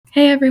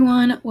Hey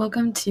everyone,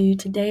 welcome to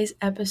today's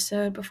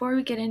episode. Before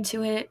we get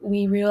into it,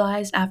 we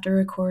realized after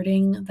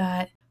recording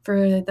that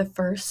for the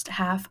first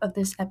half of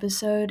this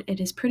episode,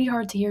 it is pretty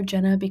hard to hear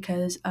Jenna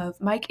because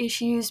of mic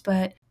issues,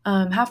 but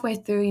halfway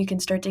through you can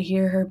start to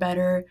hear her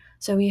better.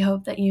 So we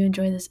hope that you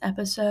enjoy this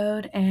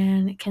episode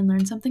and can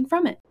learn something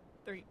from it.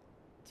 3,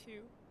 2,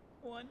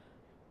 1.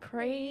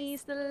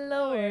 Praise the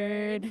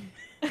Lord.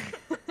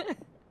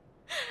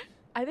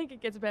 I think it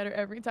gets better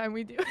every time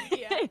we do it.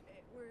 Yeah,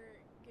 we're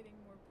getting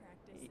more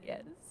practice.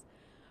 Yes.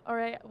 All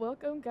right,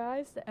 welcome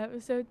guys to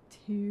episode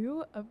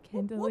 2 of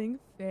Kindling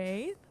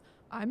Faith.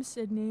 I'm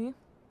Sydney.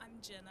 I'm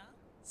Jenna.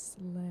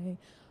 Slay.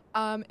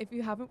 If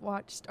you haven't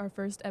watched our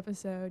first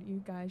episode,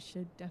 you guys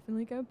should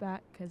definitely go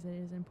back because it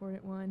is an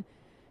important one.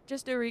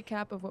 Just a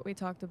recap of what we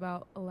talked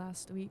about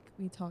last week.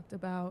 We talked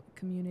about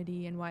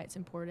community and why it's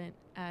important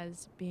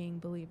as being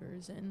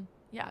believers, and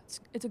yeah,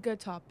 it's a good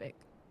topic.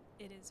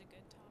 It is a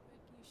good topic.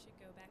 You should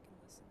go back and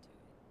listen to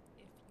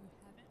it if you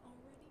haven't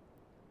already.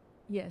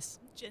 Yes.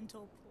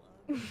 Gentle plug.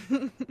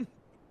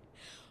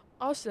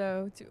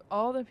 Also, to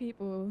all the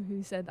people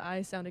who said that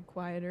I sounded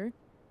quieter,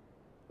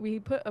 we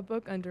put a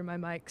book under my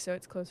mic so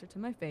it's closer to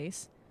my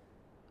face.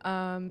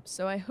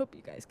 So I hope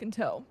you guys can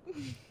tell.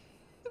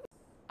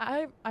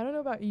 I don't know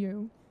about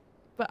you,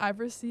 but I've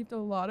received a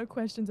lot of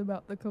questions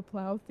about the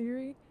Kaplow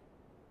theory.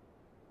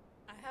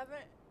 I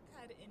haven't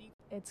had any.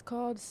 It's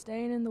called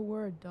Staying in the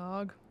Word,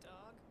 Dawg. Dog.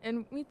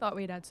 And we thought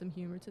we'd add some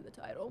humor to the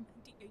title.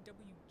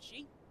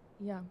 D-A-W-G.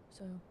 Yeah,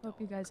 so hope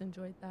you Dawg. guys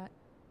enjoyed that.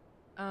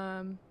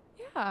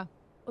 Yeah.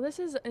 Well, this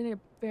is a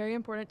very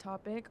important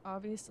topic,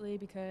 obviously,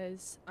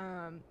 because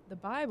the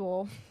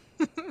Bible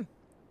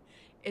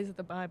is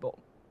the Bible.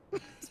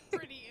 It's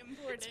pretty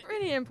important. It's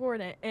pretty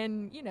important,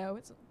 and you know,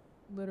 it's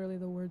literally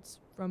the words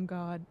from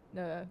God.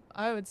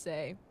 I would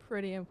say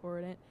pretty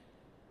important.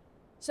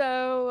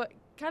 So,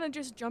 kind of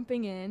just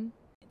jumping in.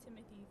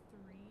 Timothy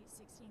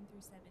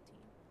 3:16-17.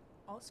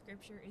 All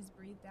scripture is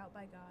breathed out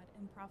by God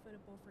and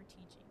profitable for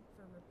teaching,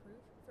 for reproof,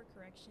 for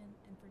correction,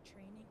 and for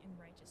training in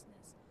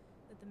righteousness,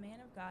 that the man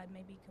of God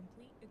may be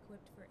complete,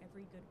 equipped for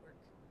every good work.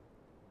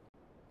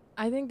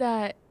 I think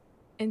that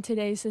in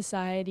today's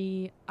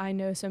society, I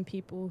know some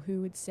people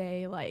who would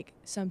say, like,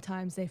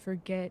 sometimes they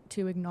forget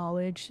to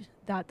acknowledge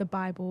that the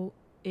Bible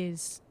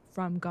is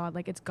from God,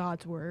 like it's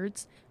God's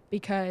words,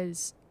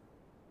 because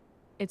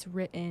it's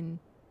written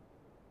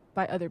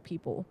by other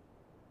people,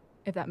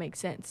 if that makes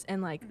sense.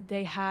 And like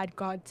they had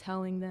God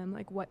telling them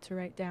like what to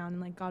write down,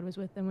 and like God was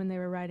with them when they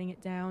were writing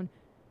it down.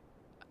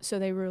 So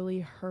they really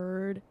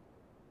heard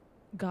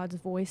God's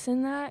voice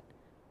in that.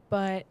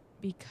 But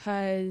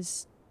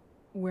because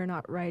we're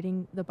not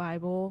writing the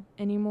Bible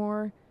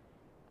anymore,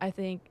 I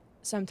think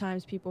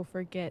sometimes people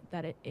forget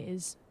that it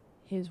is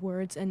his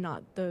words and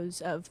not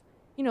those of,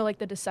 you know, like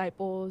the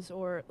disciples,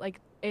 or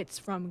like it's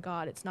from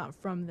God, it's not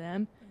from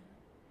them.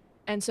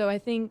 And so I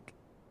think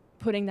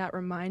putting that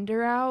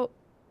reminder out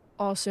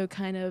also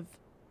kind of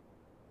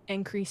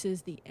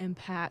increases the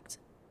impact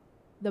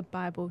the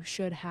Bible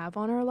should have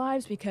on our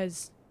lives,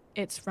 because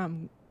it's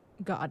from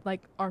God,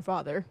 like our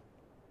Father.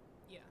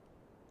 Yeah,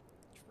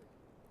 true.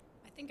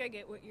 I think I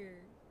get what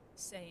you're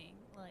saying.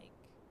 Like,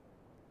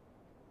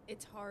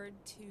 it's hard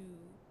to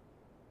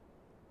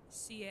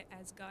see it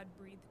as God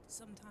breathed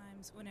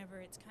sometimes whenever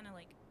it's kind of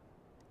like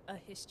a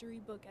history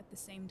book at the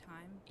same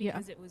time, Yeah.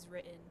 because it was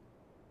written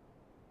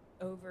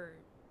over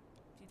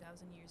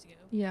 2,000 years ago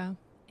Yeah.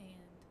 and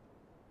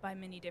by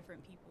many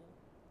different people.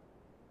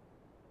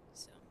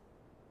 So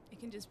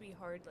it can just be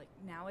hard, like,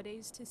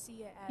 nowadays to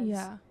see it as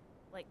Yeah.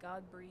 like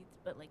God breathed,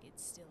 but like it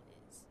still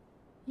is.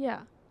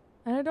 Yeah.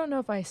 And I don't know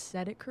if I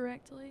said it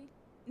correctly.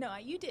 No,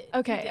 you did.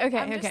 Okay, You did. okay,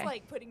 I'm just okay.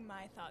 like putting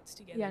my thoughts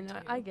together. Yeah, no,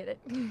 too. I get it.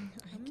 I'm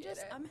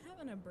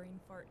having a brain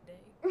fart day.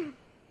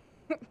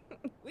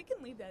 We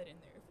can leave that in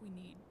there if we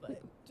need,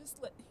 but just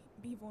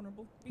be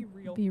vulnerable, be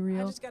real. Be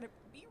real. I just gotta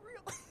be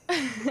real.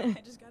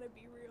 I just gotta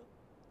be real.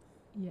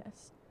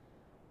 Yes.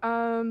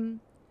 And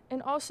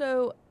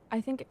also, I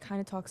think it kind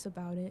of talks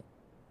about it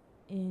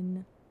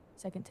in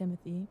 2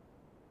 Timothy.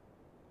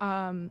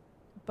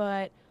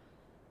 But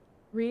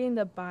reading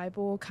the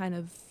Bible kind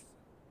of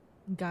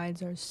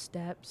guides our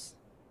steps.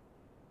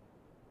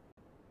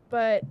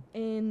 But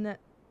in,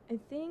 I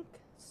think,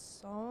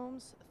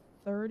 Psalms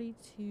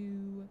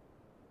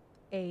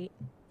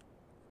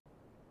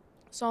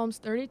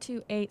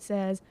 32:8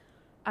 says,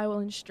 I will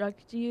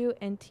instruct you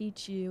and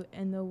teach you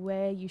in the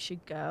way you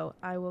should go.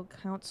 I will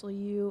counsel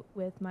you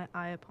with my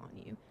eye upon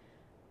you.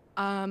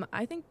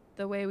 I think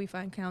the way we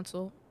find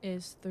counsel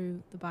is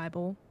through the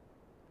Bible.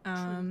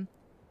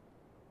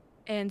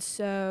 And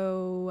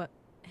so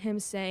him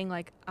saying,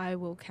 like, I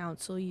will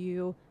counsel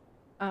you,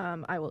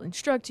 I will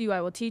instruct you,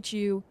 I will teach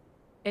you,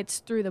 it's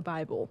through the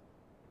Bible.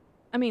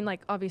 I mean,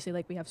 like, obviously,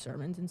 like, we have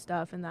sermons and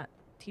stuff, and that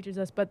teaches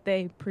us, but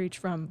they preach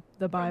from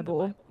the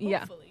Bible. Yeah.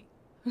 Hopefully.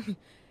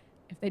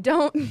 If they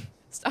don't,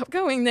 stop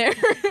going there.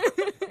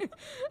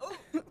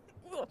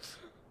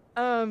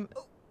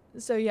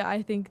 So yeah,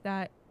 I think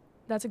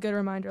that's a good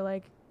reminder,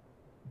 like,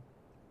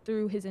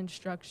 through his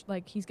instruction,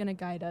 like, he's going to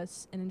guide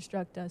us and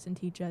instruct us and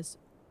teach us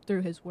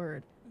through his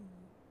word,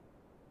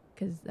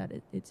 because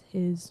it's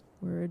his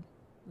word.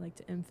 I like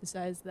to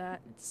emphasize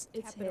that it's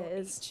Capital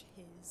his. H,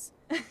 his.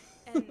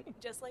 And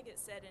just like it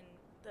said in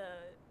the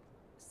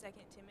 2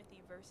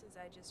 Timothy verses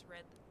I just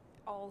read,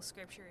 all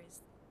scripture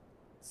is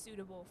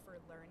suitable for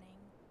learning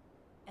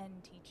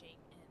and teaching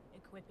and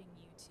equipping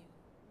you to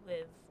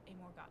live a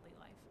more godly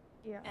life.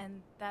 Yeah.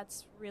 And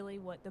that's really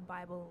what the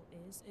Bible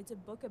is. It's a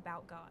book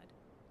about God.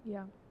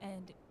 Yeah.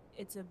 And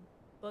it's a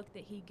book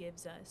that he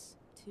gives us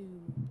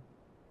to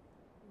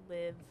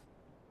live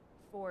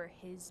for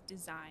his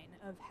design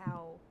of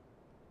how,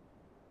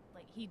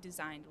 like, he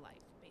designed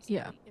life, basically,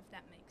 if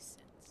that makes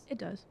sense. It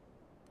does.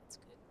 That's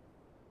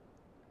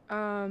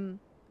good.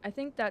 I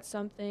think that's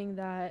something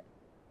that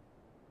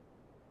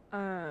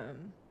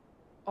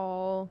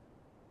all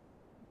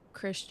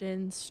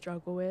Christians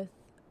struggle with,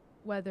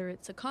 whether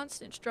it's a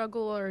constant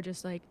struggle or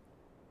just like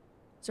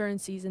certain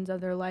seasons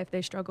of their life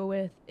they struggle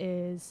with,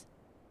 is,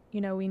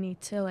 we need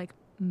to like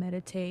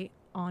meditate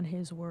on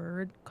his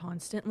word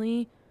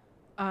constantly.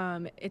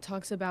 It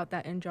talks about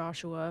that in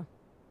Joshua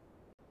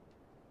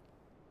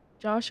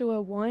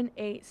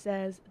 1:8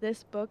 says,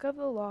 "This book of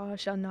the law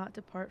shall not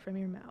depart from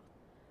your mouth,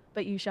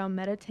 but you shall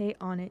meditate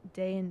on it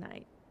day and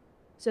night,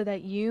 so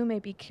that you may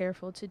be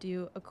careful to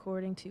do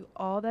according to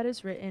all that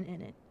is written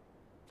in it.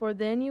 For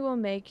then you will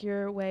make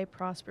your way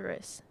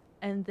prosperous,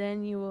 and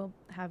then you will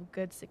have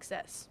good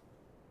success."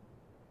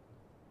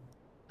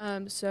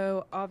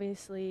 So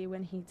obviously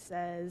when he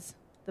says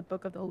the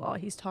book of the law,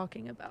 he's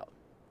talking about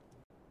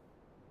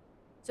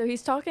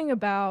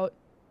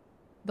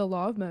the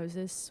law of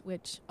Moses,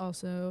 which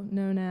also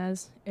known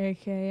as,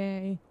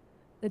 aka,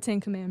 the 10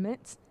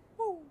 Commandments,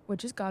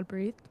 which is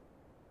God-breathed.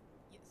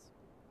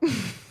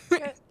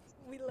 Yes.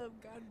 We love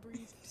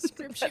God-breathed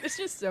scripture. It's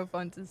just so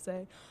fun to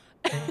say.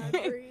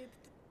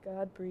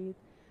 God-breathed.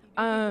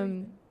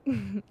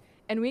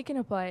 And we can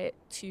apply it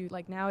to,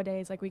 like,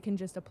 nowadays, like, we can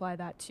just apply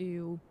that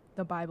to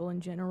the Bible in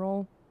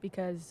general,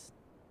 because,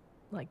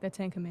 like, the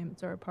 10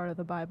 Commandments are a part of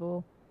the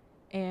Bible,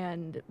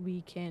 and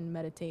we can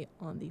meditate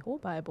on the whole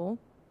Bible,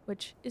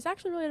 which is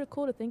actually really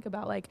cool to think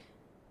about. Like,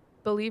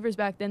 believers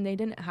back then, they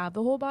didn't have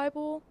the whole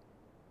Bible,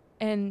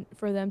 and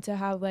for them to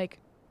have, like,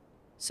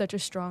 such a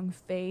strong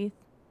faith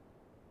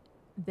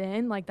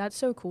then, like, that's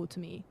so cool to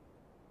me.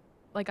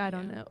 Like, I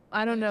don't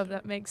know if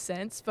that makes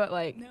sense, but,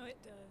 like, no,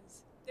 it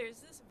does.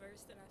 There's this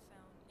verse that I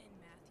found in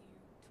Matthew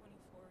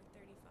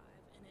 24:35,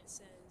 and it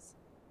says,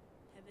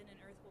 "Heaven and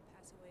earth will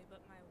pass away,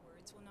 but my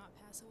words will not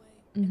pass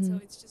away." And so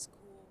it's just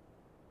cool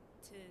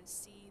to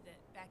see that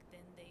back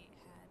then they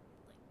had,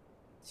 like,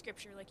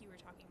 scripture, like you were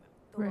talking about,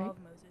 the law of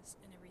Moses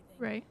and everything.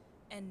 Right.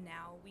 And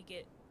now we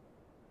get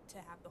to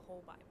have the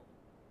whole Bible.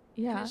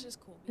 Yeah. And it's just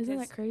cool because, isn't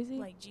that crazy?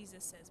 like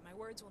Jesus says, "My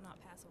words will not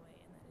pass away,"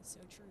 and that is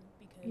so true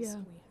because we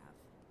have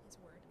his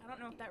word. I don't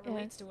know if that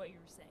relates to what you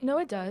were saying. No,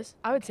 it does.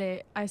 I would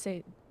say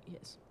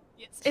yes.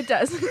 Yes. It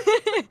does.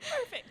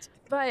 Perfect.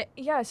 But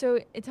yeah, so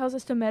it tells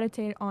us to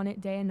meditate on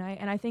it day and night,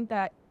 and I think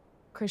that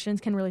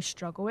Christians can really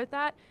struggle with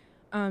that,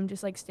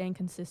 just like staying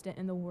consistent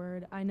in the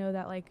word. I know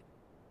that, like,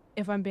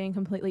 if I'm being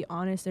completely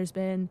honest, there's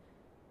been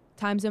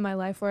times in my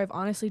life where I've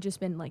honestly just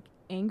been, like,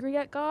 angry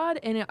at God,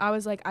 and I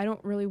was like, I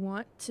don't really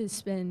want to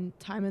spend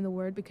time in the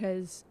word,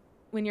 because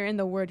when you're in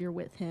the word, you're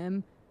with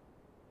him,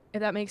 if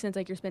that makes sense.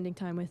 Like, you're spending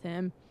time with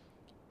him.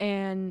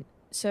 And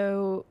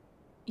so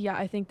yeah,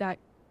 I think that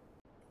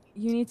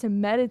you need to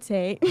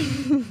meditate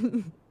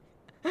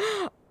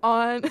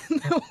on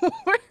the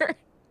word.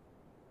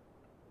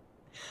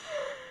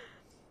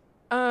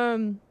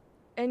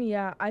 And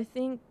yeah, I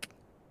think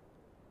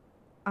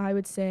I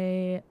would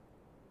say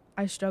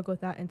I struggle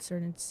with that in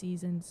certain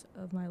seasons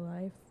of my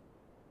life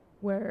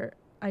where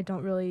I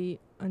don't really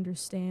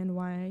understand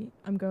why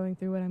I'm going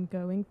through what I'm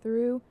going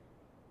through.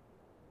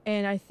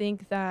 And I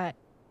think that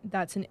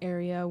that's an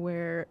area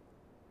where,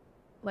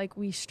 like,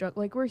 we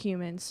struggle. Like, we're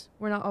humans.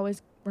 We're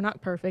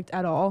not perfect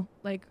at all.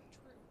 Like,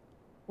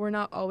 we're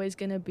not always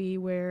going to be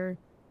where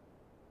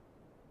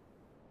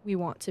we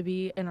want to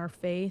be in our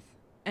faith.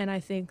 And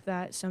I think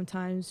that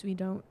sometimes we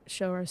don't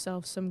show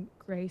ourselves some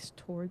grace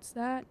towards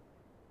that.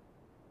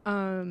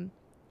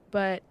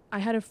 But I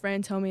had a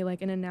friend tell me,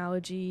 like, an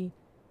analogy,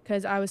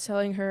 because I was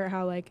telling her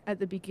how, like, at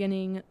the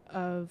beginning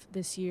of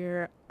this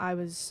year, I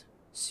was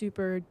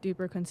super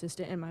duper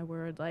consistent in my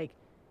word, like,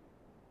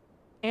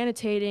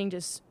 annotating,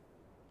 just,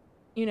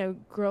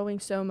 growing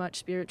so much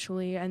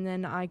spiritually. And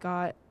then I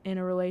got in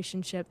a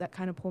relationship that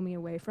kind of pulled me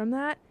away from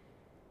that,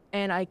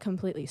 and I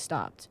completely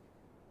stopped.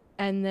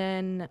 And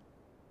then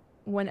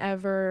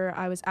whenever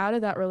I was out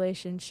of that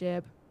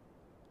relationship,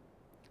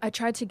 I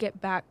tried to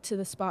get back to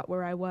the spot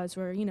where I was,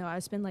 where, I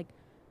spend like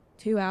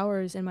 2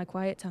 hours in my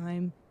quiet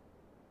time,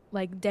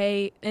 like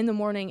day in the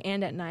morning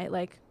and at night,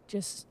 like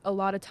just a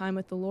lot of time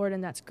with the Lord,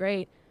 and that's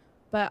great.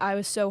 But I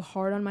was so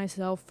hard on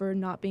myself for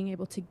not being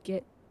able to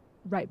get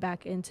right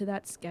back into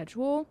that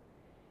schedule.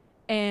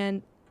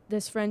 And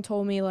this friend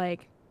told me,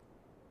 like,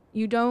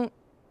 you don't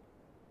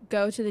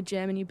go to the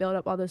gym and you build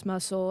up all this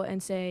muscle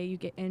and say you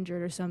get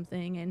injured or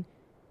something and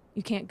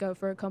you can't go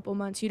for a couple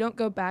months. You don't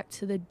go back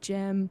to the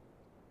gym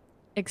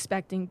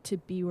expecting to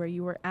be where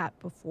you were at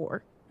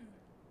before.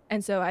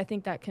 And so I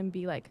think that can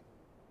be like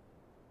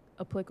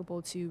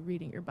applicable to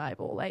reading your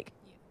Bible. Like,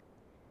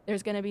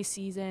 there's going to be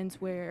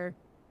seasons where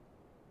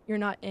you're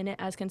not in it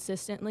as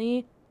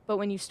consistently, but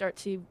when you start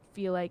to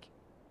feel like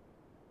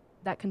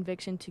that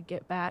conviction to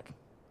get back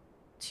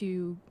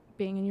to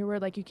being in your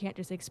word, like, you can't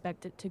just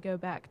expect it to go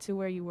back to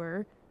where you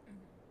were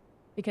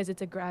because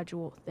it's a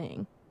gradual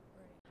thing.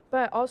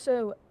 But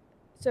also,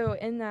 so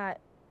in that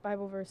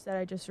Bible verse that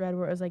I just read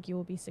where it was like, you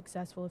will be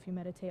successful if you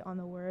meditate on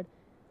the word,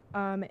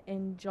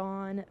 in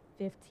John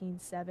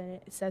 15:7,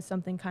 it says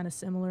something kind of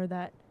similar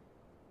that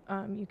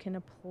you can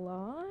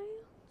apply.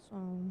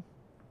 So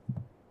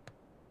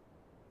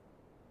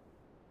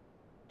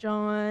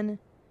John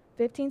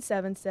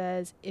 15:7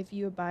 says, if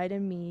you abide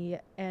in me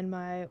and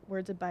my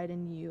words abide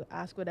in you,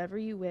 ask whatever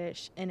you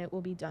wish and it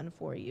will be done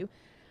for you.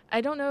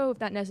 I don't know if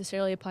that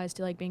necessarily applies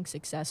to like being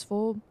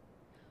successful,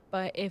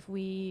 but if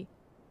we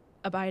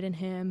abide in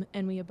him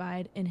and we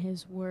abide in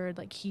his word,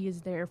 like, he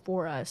is there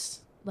for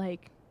us,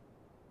 like,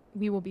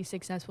 we will be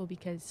successful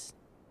because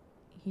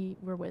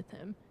we're with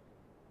him.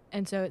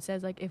 And so it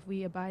says, like, if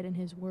we abide in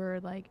his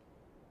word, like,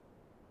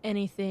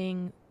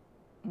 anything,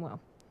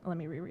 well, let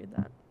me reread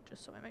that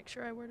just so I make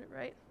sure I word it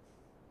right.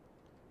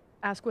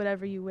 Ask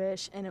whatever you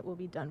wish and it will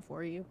be done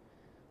for you.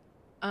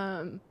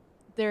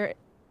 There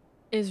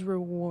is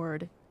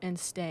reward in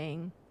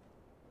staying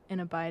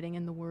and abiding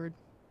in the word.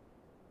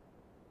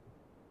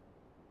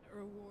 The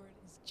reward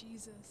is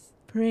Jesus.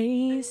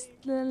 Praise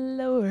the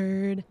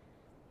Lord.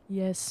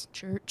 Yes,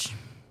 church.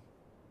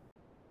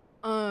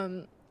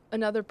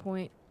 Another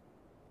point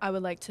I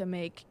would like to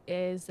make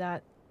is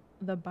that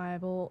the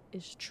Bible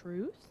is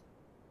truth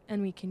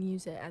and we can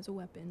use it as a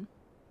weapon.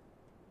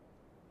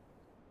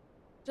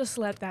 Just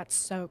let that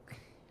soak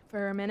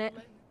for a minute.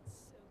 Let it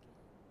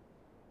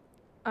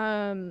soak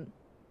in.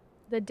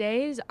 The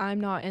days I'm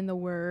not in the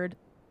word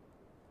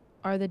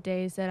are the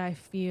days that I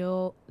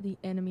feel the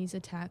enemy's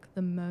attack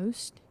the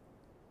most.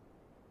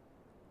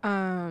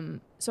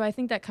 So I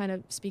think that kind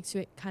of speaks to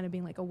it kind of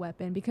being like a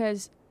weapon,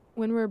 because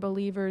when we're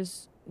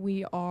believers,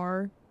 we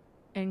are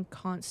in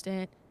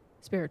constant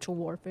spiritual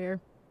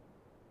warfare.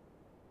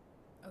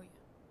 Oh, yeah.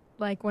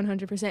 Like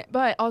 100%.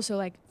 But also,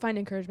 like, find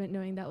encouragement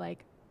knowing that,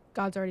 like,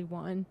 God's already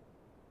won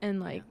and,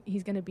 like,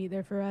 he's going to be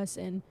there for us.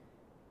 And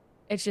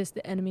it's just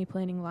the enemy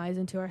planting lies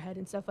into our head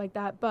and stuff like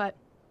that. But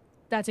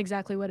that's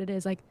exactly what it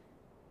is. Like,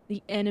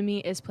 the enemy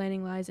is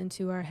planting lies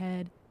into our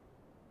head.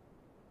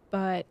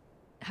 But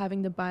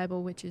having the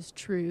Bible, which is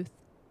truth,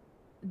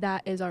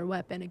 that is our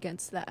weapon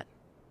against that.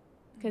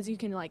 Because you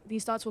can, like,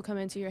 these thoughts will come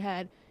into your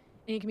head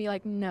and you can be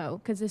like, no,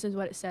 because this is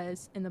what it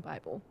says in the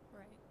Bible.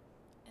 Right.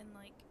 And,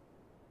 like,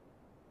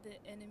 the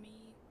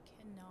enemy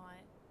cannot,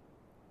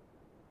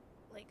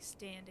 like,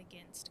 stand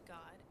against God.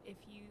 If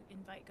you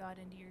invite God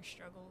into your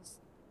struggles,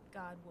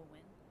 God will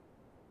win.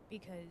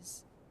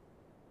 Because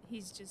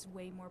he's just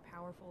way more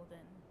powerful than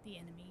the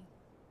enemy.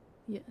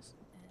 Yes.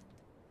 And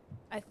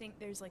I think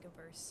there's, like,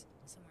 a verse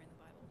somewhere in the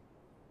Bible.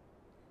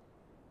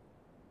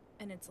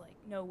 And it's like,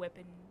 no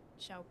weapon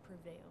shall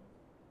prevail.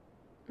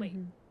 Wait,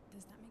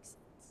 does that make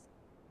sense?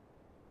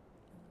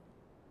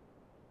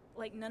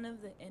 Like, none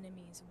of the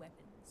enemy's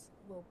weapons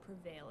will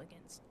prevail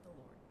against the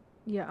Lord.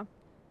 Yeah.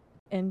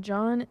 In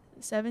John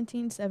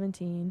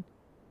 17:17,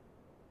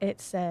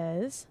 it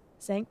says,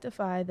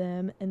 sanctify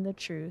them in the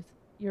truth.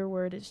 Your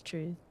word is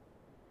truth.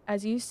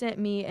 As you sent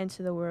me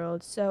into the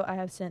world, so I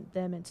have sent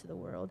them into the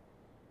world.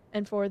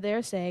 And for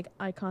their sake,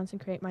 I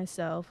consecrate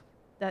myself,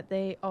 that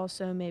they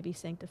also may be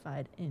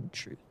sanctified in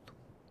truth.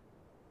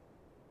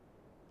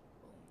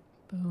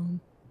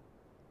 Boom.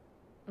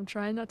 I'm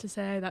trying not to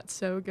say that's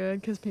so good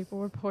because people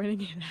were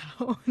pointing it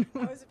out.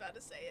 I was about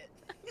to say it.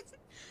 It's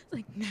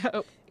like,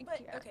 no.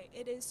 But, okay,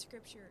 it is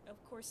scripture.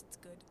 Of course it's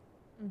good.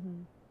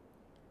 Mm-hmm.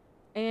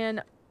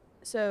 And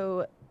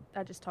so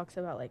that just talks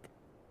about, like,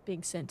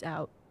 being sent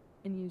out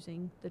and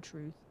using the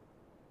truth.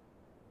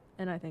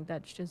 And I think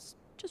that's just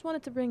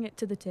wanted to bring it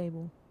to the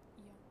table.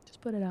 Yeah. Just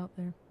put it out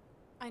there.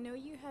 I know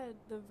you had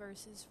the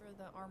verses for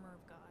the armor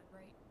of God,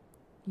 right?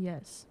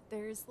 Yes.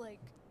 There's, like,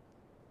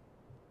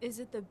 is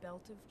it the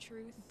belt of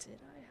truth? Did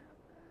I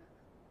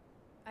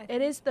have that?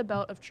 It is the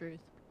belt of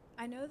truth.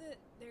 I know that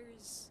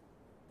there's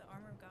the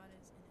armor of God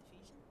is in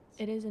Ephesians.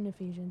 It is in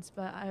Ephesians,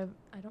 but I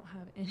don't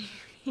have any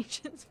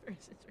Ephesians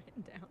verses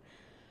written down.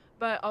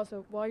 But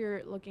also, while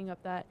you're looking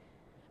up that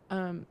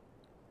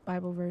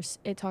Bible verse,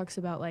 it talks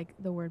about, like,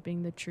 the word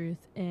being the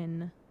truth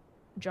in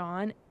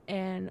John.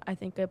 And I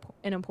think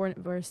an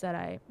important verse that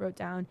I wrote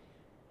down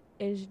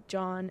is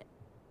John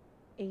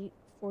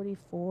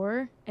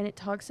 8:44, and it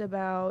talks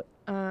about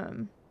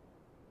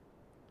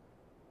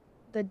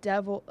the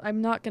devil.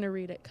 I'm not going to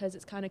read it because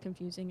it's kind of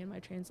confusing in my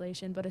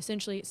translation, but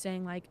essentially it's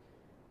saying, like,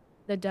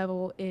 the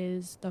devil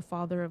is the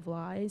father of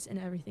lies and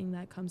everything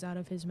that comes out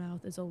of his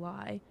mouth is a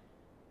lie.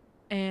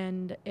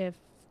 And if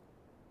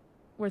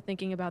we're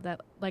thinking about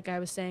that, like I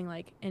was saying,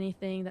 like,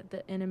 anything that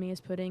the enemy is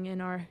putting in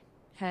our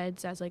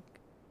heads as, like,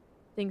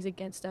 things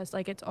against us,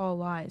 like, it's all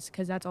lies,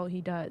 because that's all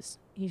he does.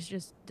 He's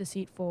just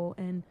deceitful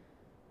and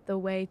the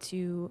way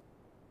to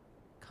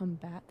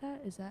combat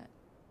that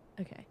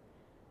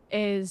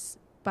is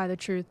by the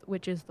truth,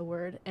 which is the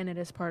word, and it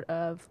is part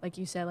of, like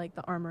you said, like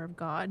the armor of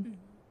God. Mm-hmm.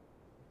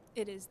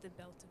 It is the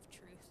belt of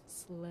truth.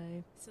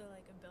 Slay. So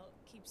like a belt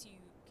keeps your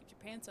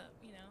pants up,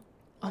 you know?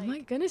 Oh Like, my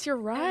goodness, you're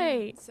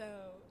right. so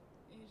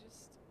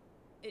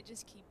it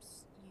just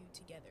keeps you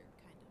together,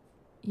 kind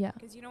of. Yeah.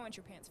 Because you don't want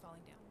your pants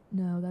falling down.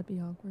 No, that'd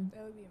be awkward.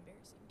 That would be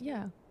embarrassing.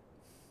 Yeah.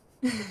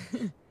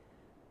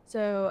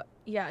 So,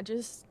 yeah,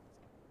 just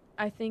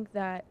I think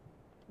that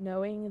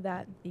knowing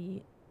that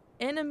the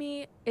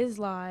enemy is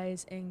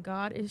lies and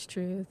God is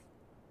truth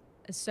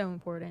is so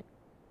important.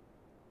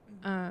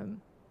 Mm-hmm.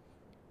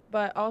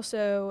 But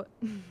also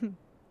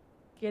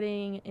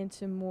getting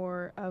into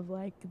more of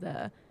like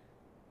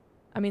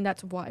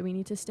that's why we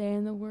need to stay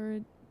in the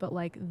word, but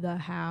like the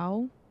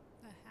how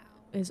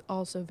is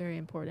also very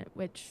important,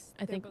 which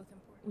I think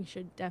we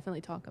should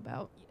definitely talk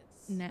about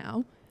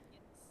now.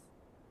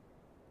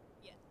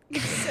 Yes.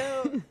 Yeah.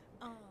 So,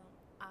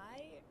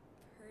 I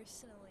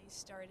personally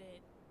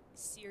started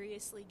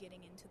seriously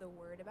getting into the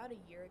word about a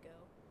year ago.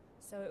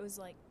 So it was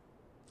like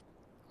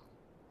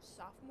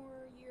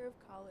sophomore year of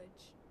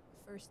college,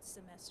 first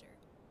semester.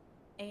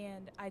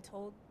 And I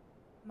told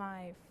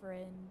my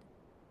friend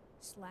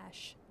 /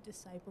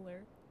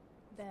 discipler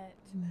that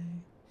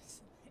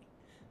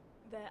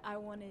I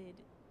wanted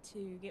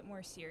to get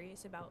more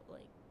serious about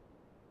like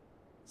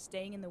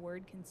staying in the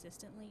word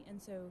consistently,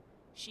 and so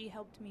she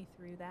helped me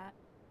through that,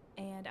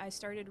 and I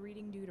started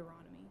reading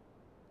Deuteronomy.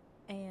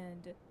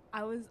 And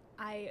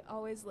I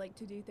always like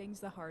to do things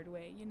the hard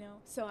way, you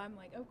know? So I'm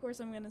like, of course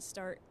I'm going to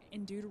start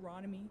in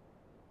Deuteronomy.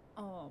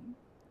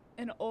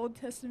 An Old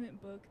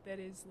Testament book that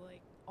is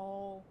like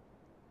all,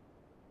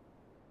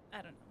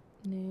 I don't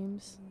know,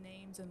 names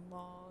and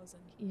laws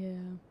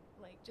and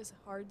like just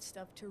hard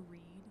stuff to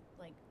read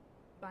like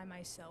by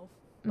myself.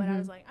 But I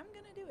was like, I'm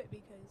gonna do it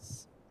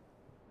because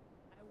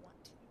I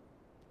want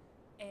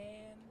to.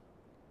 And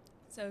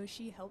so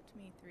she helped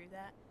me through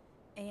that,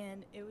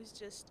 and it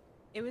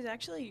was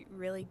actually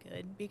really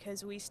good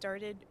because we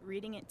started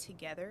reading it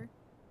together,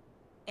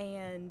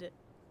 and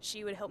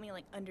she would help me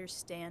like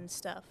understand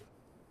stuff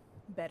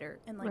better.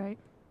 And like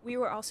we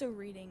were also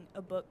reading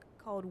a book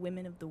called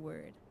Women of the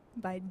Word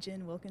by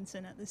Jen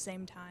Wilkinson at the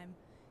same time,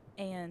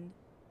 and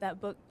that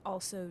book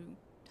also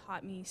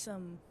taught me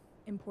some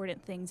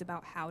important things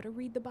about how to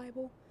read the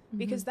Bible,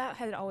 because that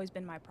had always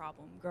been my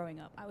problem growing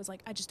up. I was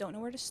like, I just don't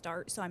know where to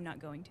start, so I'm not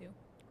going to.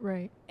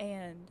 Right.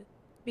 And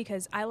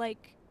because I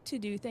like to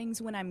do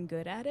things when I'm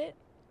good at it,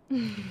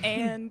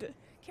 and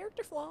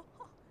character flaw.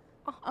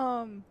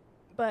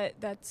 But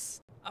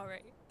that's all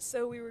right.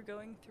 So we were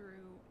going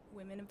through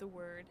Women of the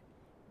Word,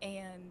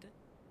 and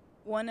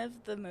one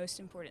of the most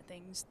important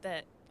things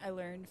that I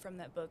learned from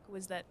that book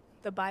was that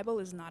the Bible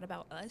is not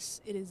about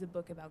us. It is a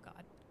book about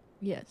God.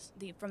 Yes.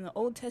 From the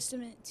Old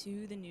Testament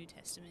to the New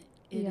Testament,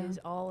 it is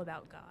all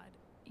about God.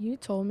 You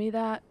told me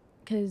that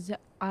because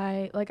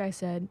like I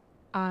said,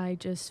 I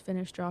just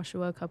finished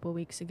Joshua a couple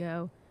weeks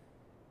ago,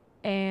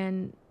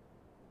 and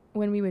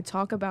when we would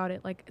talk about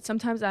it, like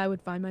sometimes I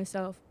would find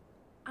myself,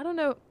 I don't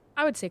know,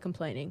 I would say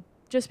complaining,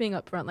 just being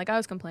upfront. Like I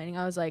was complaining.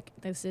 I was like,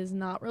 this is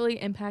not really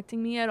impacting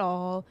me at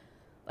all.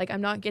 Like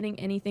I'm not getting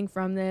anything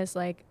from this.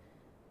 Like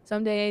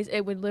some days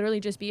it would literally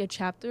just be a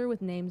chapter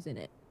with names in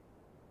it.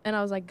 And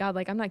I was like, God,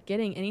 like I'm not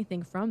getting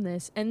anything from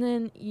this. And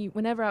then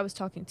whenever I was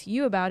talking to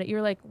you about it,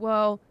 you're like,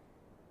 well,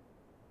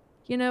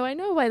 you know, I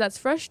know why that's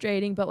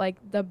frustrating, but like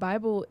the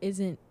Bible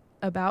isn't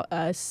about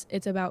us.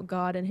 It's about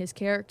God and his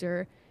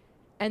character.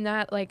 And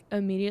that like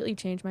immediately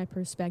changed my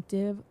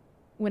perspective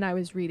when I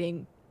was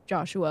reading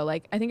Joshua.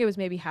 Like I think it was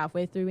maybe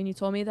halfway through when you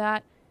told me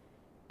that.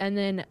 And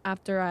then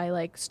after I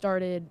like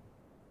started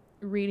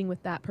reading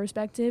with that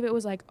perspective, it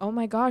was like, oh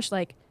my gosh,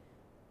 like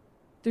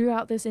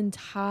throughout this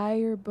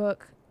entire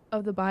book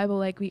of the Bible,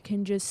 like we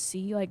can just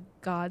see like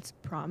God's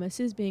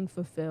promises being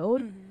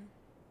fulfilled.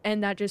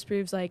 And that just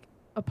proves like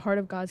a part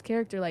of God's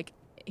character. Like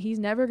he's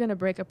never going to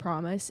break a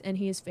promise, and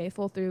he is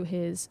faithful through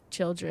his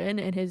children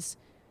and his,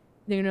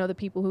 you know, the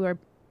people who are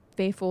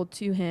faithful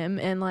to him.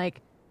 And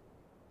like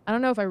I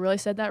don't know if I really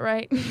said that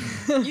right.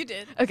 You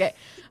did. Okay.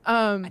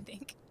 I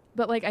think.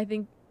 But like I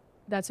think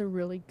that's a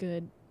really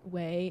good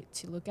way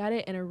to look at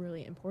it, and a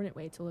really important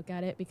way to look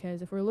at it,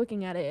 because if we're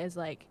looking at it as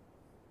like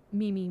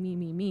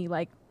me,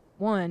 like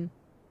one,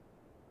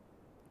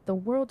 the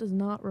world does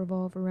not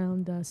revolve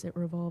around us, it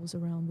revolves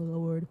around the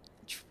Lord.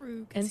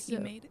 True, because he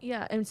made it.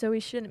 Yeah, and so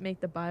we shouldn't make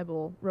the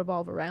Bible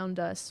revolve around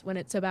us when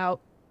it's about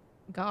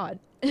God.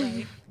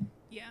 Right.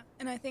 Yeah,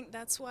 and I think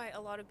that's why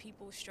a lot of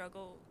people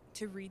struggle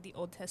to read the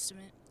Old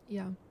Testament.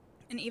 Yeah.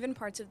 And even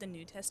parts of the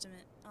New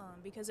Testament,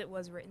 because it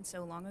was written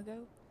so long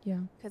ago. Yeah.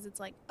 Because it's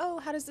like, oh,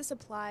 how does this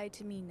apply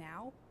to me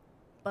now?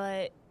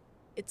 But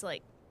it's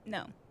like,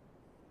 no.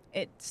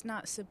 It's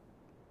not...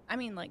 I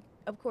mean, like,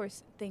 of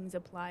course, things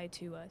apply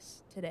to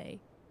us today.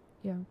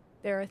 Yeah.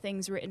 There are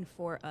things written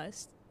for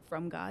us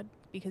from God,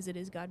 because it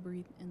is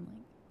God-breathed, and,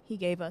 like, he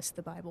gave us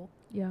the Bible.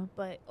 Yeah.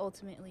 But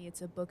ultimately,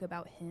 it's a book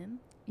about him.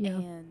 Yeah.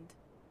 And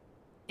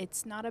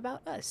it's not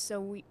about us.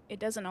 So it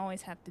doesn't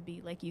always have to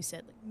be, like you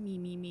said, like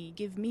me,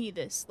 give me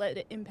this, let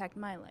it impact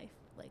my life.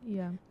 Like,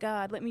 Yeah.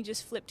 God, let me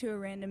just flip to a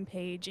random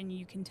page and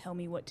you can tell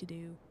me what to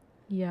do.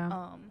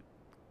 Yeah.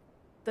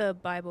 The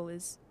Bible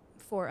is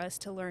for us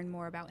to learn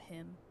more about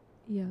him.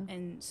 Yeah.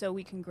 And so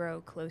we can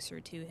grow closer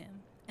to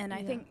him. And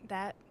I think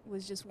that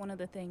was just one of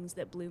the things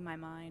that blew my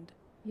mind.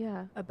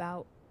 Yeah.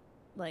 About,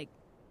 like,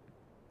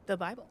 the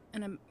Bible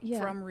and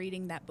from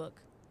reading that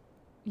book.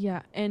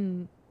 Yeah.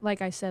 And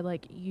like I said,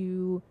 like,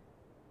 you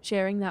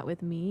sharing that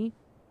with me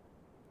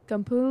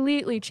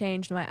completely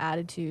changed my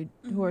attitude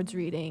towards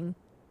reading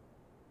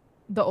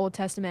the Old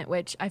Testament,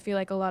 which I feel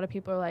like a lot of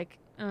people are like,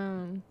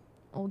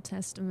 Old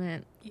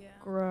Testament,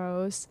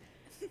 gross.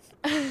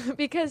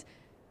 Because,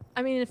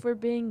 I mean, if we're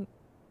being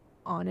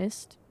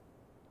honest,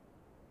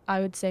 I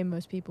would say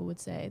most people would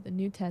say the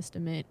New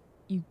Testament,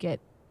 you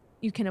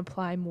can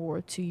apply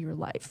more to your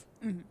life.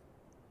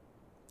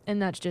 And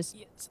that's just...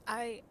 Yes.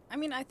 I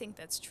mean, I think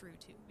that's true,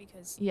 too,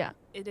 because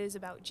it is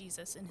about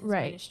Jesus and his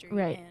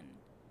ministry. And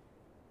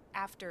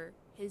after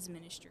his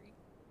ministry,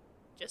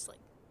 just, like,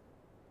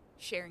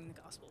 sharing the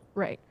gospel.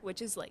 Right.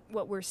 Which is, like,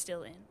 what we're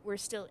still in. We're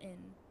still in,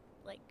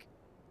 like...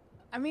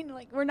 I mean,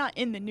 like, we're not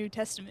in the New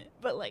Testament,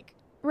 but, like...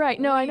 Right.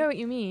 No, I know what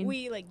you mean.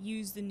 We, like,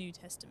 use the New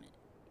Testament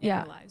in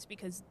our lives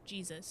because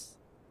Jesus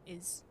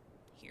is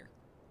here.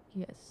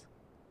 Yes.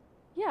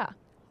 Yeah.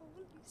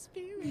 Holy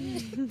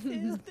Spirit,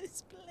 fill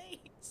this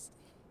place.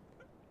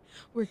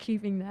 We're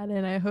keeping that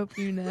in, I hope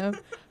you know.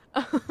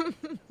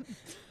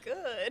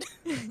 Good.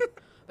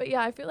 But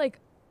yeah, I feel like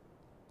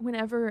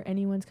whenever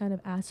anyone's kind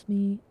of asked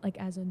me, like,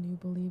 as a new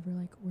believer,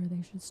 like, where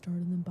they should start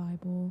in the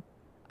Bible,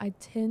 I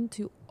tend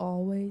to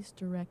always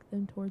direct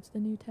them towards the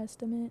New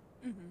Testament.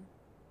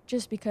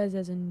 Just because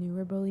as a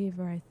newer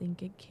believer, I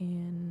think it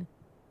can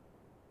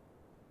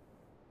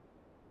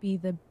be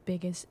the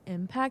biggest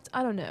impact.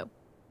 I don't know.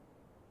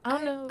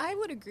 I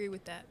would agree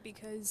with that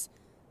because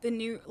the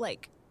new,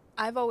 like,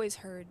 I've always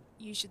heard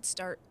you should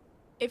start,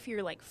 if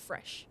you're, like,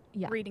 fresh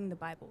reading the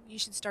Bible, you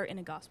should start in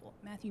a gospel,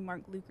 Matthew,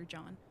 Mark, Luke, or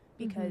John,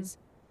 because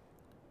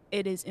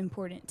it is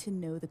important to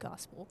know the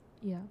gospel.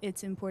 Yeah.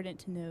 It's important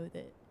to know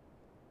that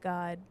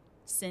God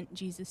sent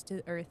Jesus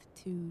to earth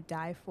to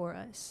die for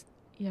us.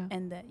 Yeah.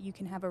 And that you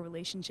can have a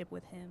relationship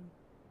with him.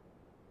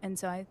 And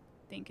so I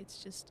think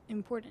it's just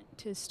important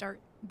to start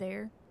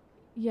there.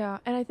 Yeah,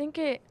 and I think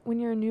when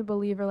you're a new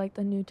believer, like,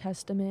 the New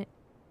Testament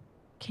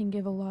can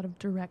give a lot of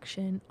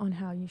direction on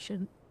how you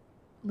should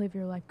live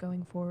your life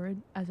going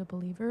forward as a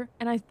believer.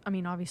 And I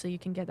mean, obviously you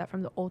can get that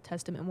from the Old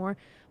Testament more,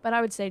 but I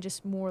would say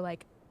just more,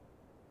 like,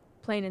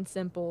 plain and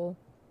simple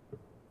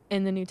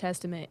in the New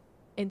Testament,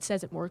 it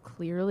says it more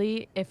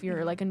clearly. If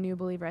you're, like, a new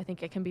believer, I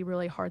think it can be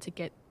really hard to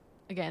get,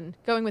 again,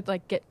 going with,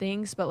 like, get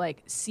things, but,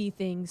 like, see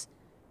things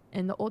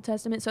in the Old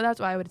Testament. So that's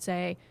why I would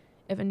say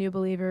if a new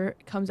believer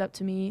comes up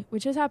to me,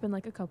 which has happened,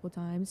 like, a couple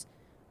times,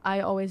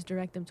 I always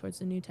direct them towards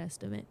the New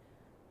Testament.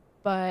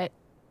 But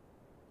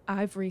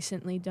I've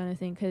recently done a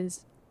thing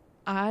because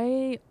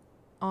I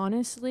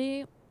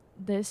honestly,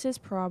 this is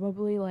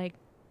probably, like,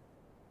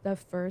 the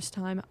first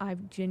time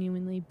I've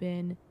genuinely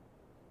been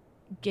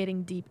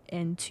getting deep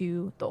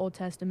into the Old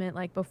Testament.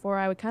 Like, before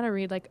I would kind of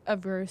read, like, a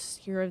verse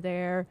here or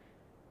there,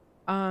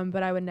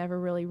 but I would never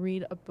really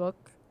read a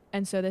book.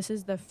 And so this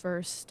is the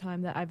first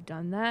time that I've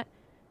done that.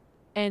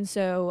 And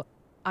so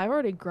I've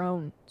already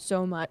grown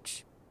so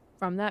much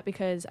from that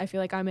because I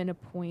feel like I'm in a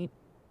point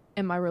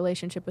in my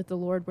relationship with the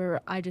Lord where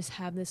I just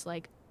have this,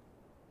 like,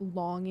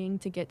 longing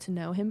to get to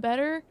know him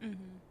better.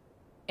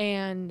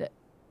 And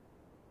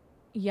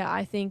yeah,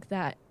 I think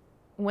that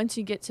once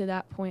you get to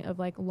that point of,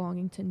 like,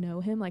 longing to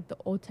know him, like, the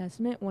Old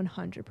Testament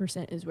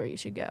 100% is where you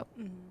should go.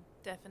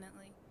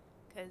 Definitely.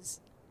 Because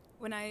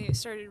when I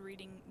started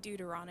reading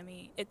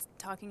Deuteronomy, it's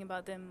talking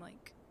about them,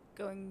 like,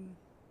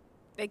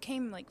 they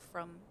came, like,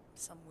 from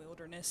some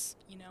wilderness,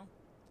 you know?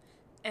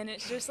 And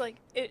it's just, like,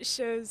 it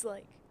shows,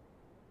 like,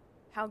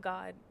 how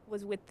God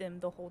was with them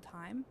the whole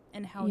time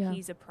and how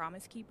he's a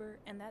promise keeper.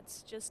 And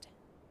that's just,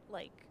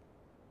 like,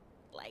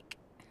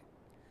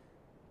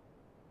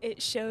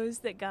 it shows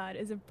that God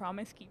is a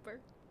promise keeper.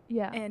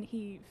 Yeah. And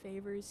he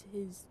favors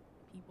his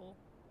people.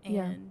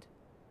 And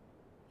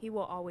he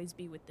will always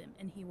be with them.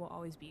 And he will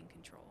always be in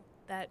control.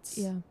 That's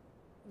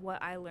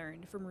what I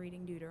learned from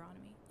reading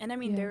Deuteronomy. And I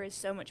mean, there is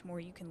so much more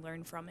you can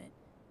learn from it.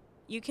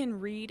 You can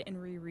read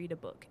and reread a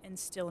book and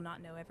still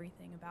not know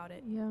everything about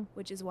it. Yeah.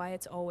 Which is why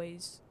it's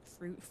always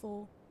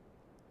fruitful.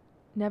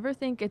 Never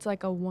think it's,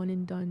 like, a one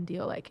and done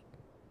deal. Like,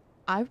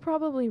 I've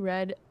probably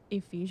read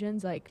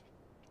Ephesians, like,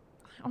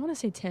 I want to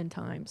say 10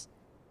 times.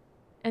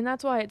 And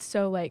that's why it's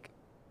so, like,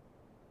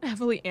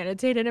 heavily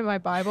annotated in my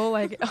Bible.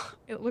 Like,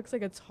 it looks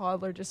like a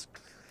toddler just...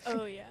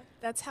 Oh, yeah.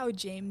 That's how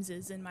James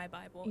is in my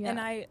Bible. Yeah. And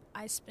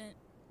I spent,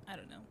 I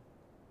don't know,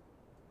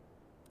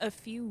 a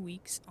few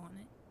weeks on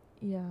it.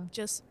 Yeah.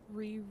 Just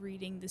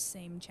rereading the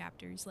same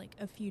chapters, like,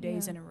 a few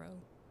days in a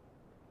row.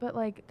 But,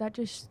 like, that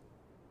just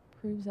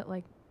proves that,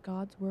 like,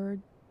 God's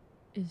word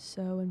is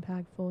so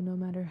impactful no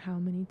matter how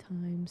many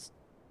times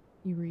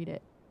you read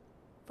it.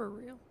 For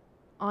real.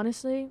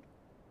 Honestly,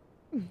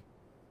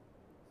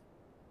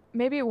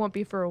 maybe it won't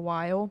be for a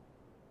while,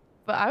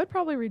 but I would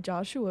probably read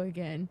Joshua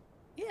again.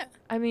 Yeah.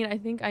 I mean, I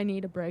think I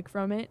need a break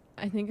from it.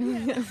 I think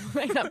Yeah. it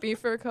might not be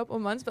for a couple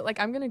months, but like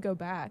I'm going to go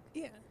back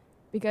Yeah.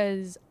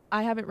 because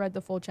I haven't read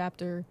the full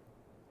chapter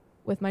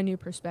with my new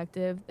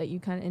perspective that you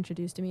kind of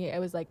introduced to me. It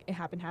was like it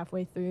happened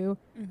halfway through.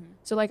 Mm-hmm.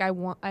 So like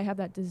I have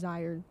that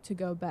desire to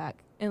go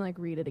back and like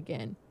read it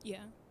again.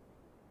 Yeah.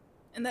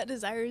 And that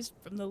desire is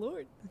from the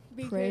Lord.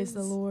 Praise the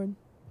because- Lord.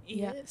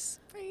 Yeah. Yes.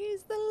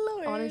 Praise the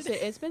Lord. Honestly,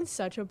 it's been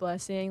such a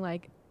blessing.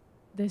 Like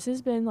this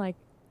has been like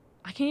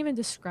I can't even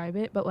describe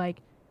it, but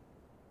like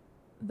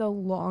the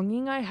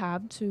longing I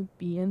have to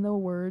be in the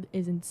Word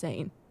is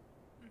insane.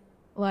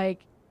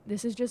 Like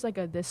this is just like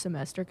a this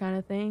semester kind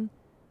of thing.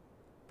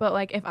 But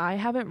like if I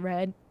haven't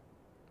read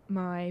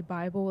my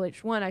Bible,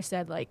 which one I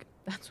said like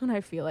that's when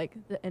I feel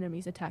like the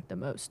enemies attack the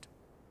most.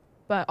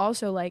 But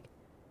also like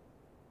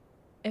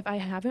if I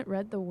haven't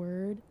read the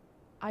Word,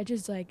 I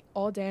just like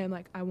all day I'm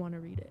like I want to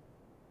read it.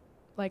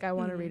 Like I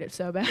want to read it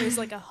so bad. There's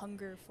like a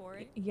hunger for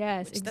it.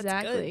 Yes, Which, that's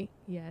exactly.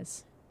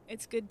 Yes.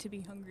 It's good to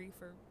be hungry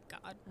for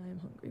God. I am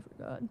hungry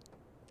for God.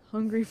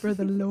 Hungry for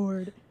the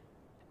Lord.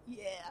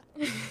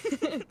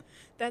 Yeah.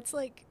 That's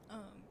like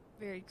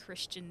very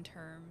Christian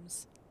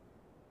terms.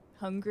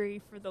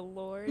 Hungry for the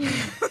Lord.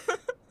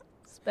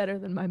 It's better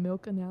than my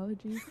milk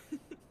analogy.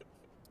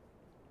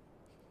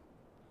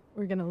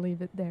 We're going to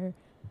leave it there.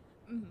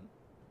 Mm-hmm.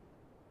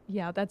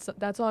 Yeah, that's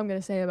all I'm going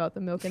to say about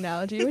the milk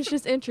analogy. It was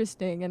just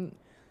interesting and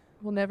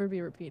will never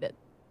be repeated.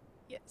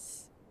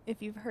 Yes.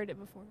 If you've heard it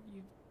before,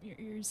 your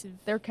ears have...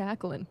 They're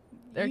cackling.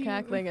 They're You-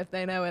 cackling if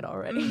they know it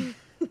already.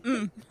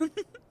 Mm.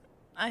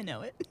 I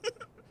know it.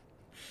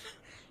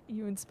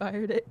 You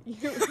inspired it.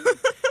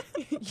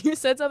 You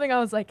said something I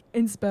was like,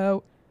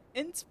 inspo.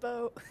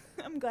 Inspo.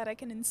 I'm glad I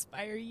can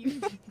inspire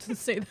you. To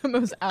say the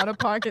most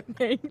out-of-pocket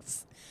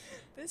things.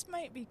 This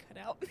might be cut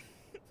out,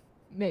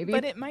 Maybe.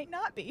 but it might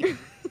not be.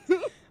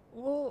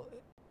 Well,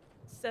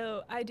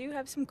 so I do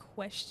have some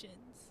questions.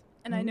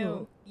 And I know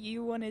Ooh.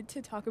 you wanted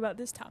to talk about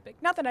this topic.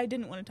 Not that I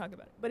didn't want to talk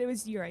about it, but it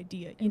was your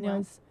idea, you It know?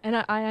 was. And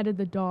I added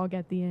the dog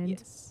at the end.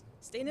 Yes.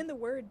 Staying in the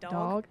word, dog.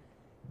 Dog.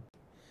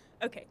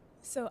 Okay,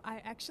 so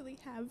I actually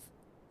have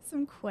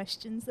some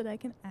questions that I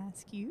can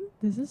ask you.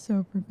 This is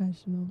so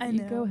professional. I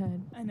You know. go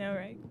ahead. I know,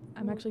 right?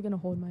 I'm Well, actually going to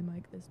hold my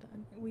mic this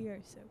time. We are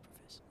so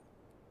professional.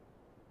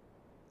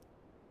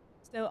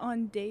 So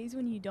on days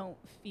when you don't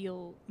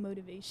feel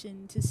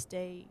motivation to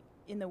stay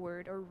in the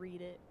word or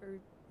read it or,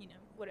 you know,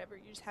 whatever,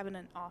 you're just having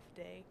an off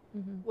day,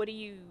 Mm-hmm. what do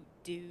you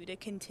do to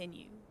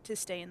continue to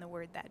stay in the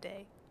word that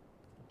day?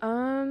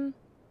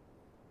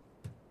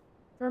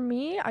 For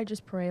me, I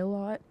just pray a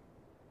lot.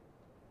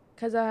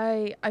 Because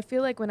I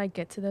feel like when I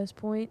get to those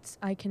points,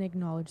 I can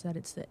acknowledge that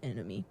it's the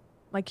enemy.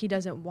 Like, he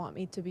doesn't want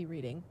me to be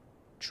reading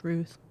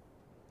truth.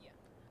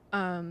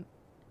 Yeah.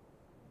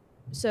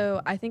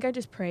 So I think I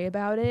just pray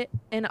about it.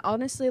 And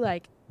honestly,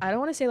 like, I don't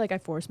want to say, like, I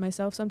force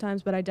myself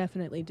sometimes, but I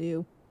definitely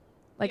do.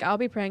 Like, Yeah. I'll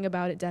be praying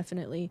about it,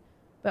 definitely.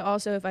 But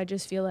also, if I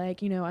just feel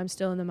like, you know, I'm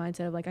still in the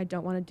mindset of, like, I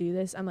don't want to do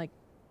this, I'm like,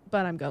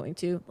 but I'm going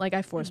to. Like,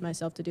 I force Mhm.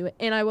 myself to do it.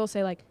 And I will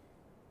say, like,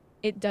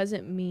 it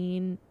doesn't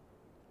mean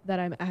that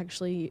I'm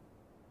actually,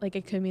 like,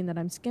 it could mean that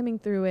I'm skimming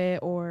through it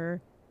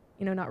or,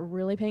 you know, not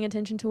really paying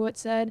attention to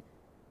what's said.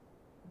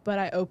 But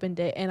I opened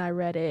it and I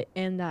read it,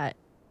 and that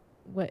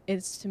what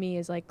it's to me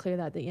is, like, clear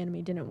that the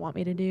enemy didn't want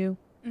me to do.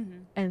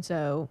 Mm-hmm. And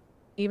so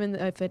even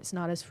if it's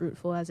not as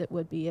fruitful as it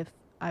would be if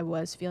I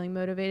was feeling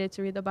motivated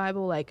to read the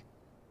Bible, like,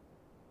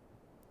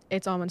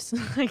 it's almost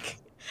like,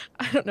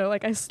 I don't know,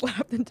 like I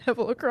slapped the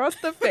devil across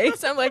the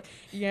face. I'm like,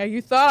 yeah,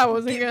 you thought I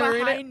wasn't Get going to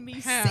read behind it. me,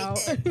 How?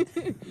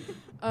 Satan.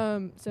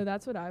 So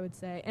that's what I would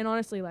say. And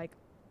honestly, like,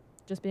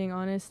 just being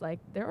honest, like,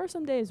 there are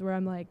some days where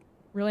I'm, like,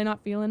 really not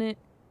feeling it,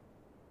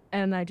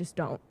 and I just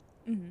don't.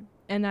 Mm-hmm.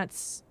 And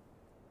that's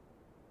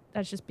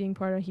just being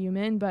part of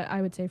human. But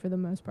I would say for the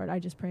most part, I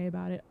just pray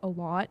about it a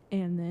lot,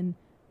 and then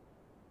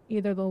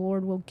either the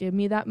Lord will give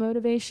me that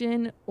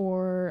motivation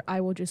or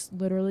I will just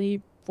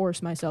literally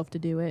force myself to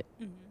do it.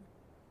 Mm-hmm.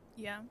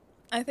 Yeah.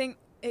 I think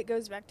it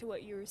goes back to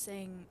what you were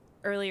saying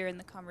earlier in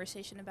the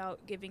conversation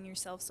about giving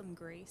yourself some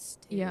grace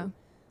too. Yeah.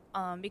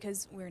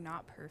 Because we're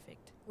not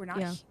perfect. We're not.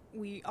 Yeah.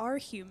 We are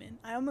human.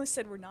 I almost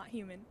said we're not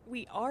human.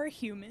 We are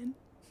human.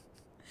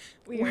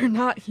 We're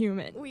not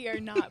human. We are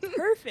not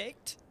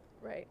perfect.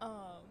 Right.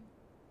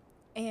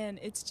 And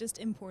it's just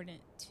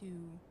important to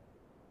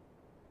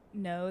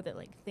know that,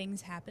 like,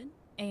 things happen,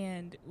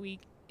 and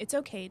it's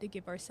okay to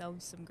give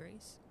ourselves some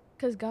grace.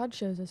 Because God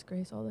shows us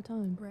grace all the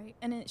time. Right.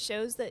 And it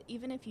shows that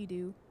even if you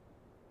do,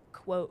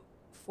 quote,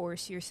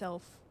 force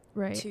yourself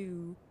Right.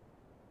 to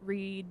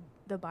read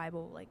the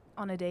Bible, like,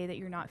 on a day that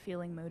you're not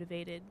feeling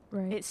motivated,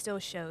 Right. it still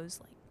shows,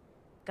 like,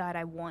 God,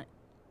 I want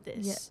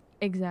this.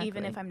 Yeah, exactly.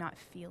 Even if I'm not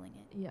feeling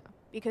it. Yeah.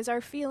 Because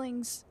our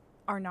feelings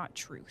are not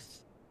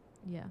truth.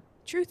 Yeah.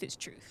 Truth is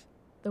truth.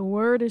 The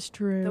word is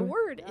true. The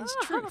word is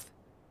truth.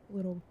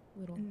 Little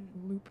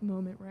loop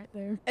moment right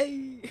there.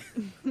 Hey.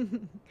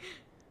 But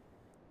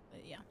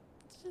yeah,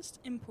 it's just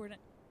important.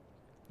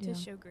 to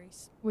show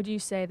grace. Would you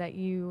say that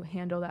you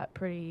handle that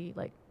pretty,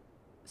 like,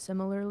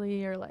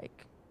 similarly, or,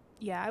 like...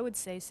 Yeah, I would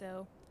say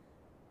so.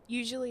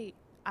 Usually,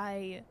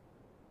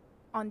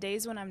 on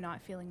days when I'm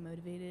not feeling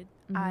motivated,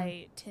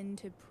 I tend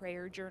to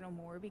prayer journal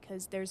more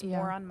because there's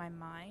more on my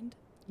mind.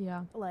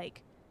 Yeah.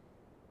 Like,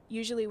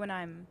 usually when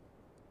I'm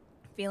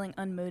feeling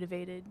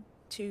unmotivated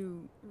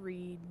to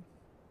read,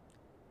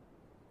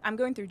 I'm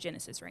going through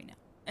Genesis right now.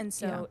 And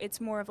so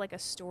it's more of like a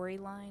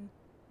storyline.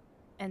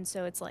 And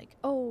so it's like,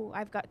 oh,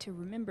 I've got to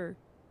remember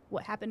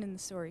what happened in the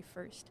story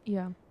first.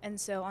 Yeah. And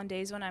so on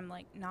days when I'm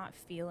like not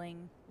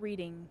feeling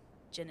reading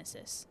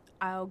Genesis,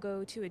 I'll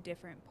go to a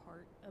different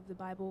part of the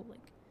Bible,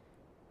 like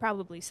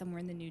probably somewhere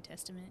in the New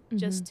Testament,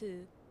 just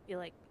to be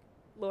like,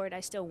 Lord, I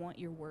still want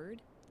your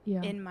word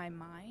in my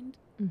mind.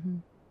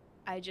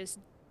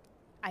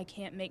 I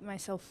can't make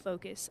myself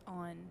focus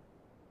on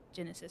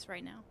Genesis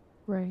right now.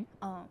 Right.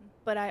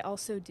 But I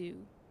also do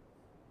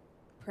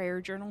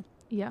prayer journal.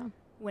 Yeah.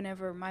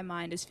 Whenever my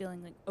mind is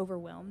feeling like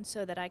overwhelmed,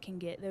 so that I can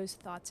get those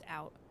thoughts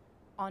out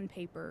on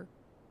paper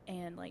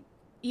and like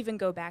even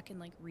go back and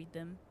like read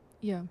them.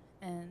 Yeah.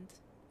 And,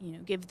 you know,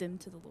 give them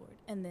to the Lord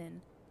and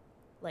then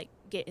like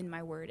get in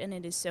my word, and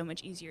it is so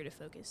much easier to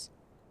focus.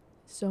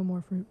 So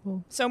more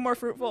fruitful. So more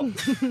fruitful.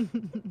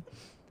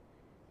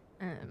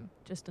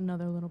 Just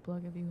another little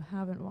plug if you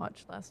haven't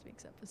watched last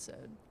week's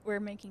episode. We're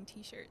making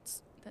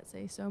t-shirts that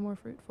say so more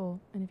fruitful.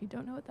 And if you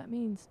don't know what that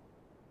means,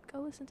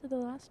 go listen to the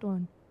last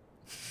one.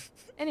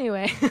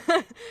 Anyway,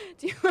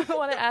 do you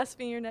want to ask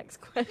me your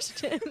next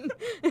question?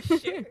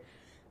 Sure.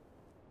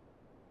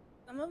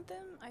 Some of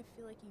them I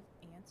feel like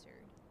you've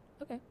answered.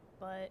 Okay.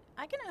 But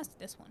I can ask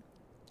this one.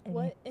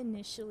 What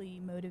initially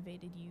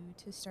motivated you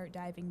to start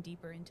diving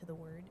deeper into the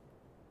word?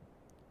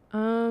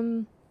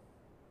 I'm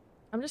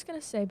just going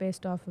to say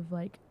based off of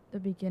like the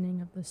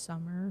beginning of the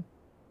summer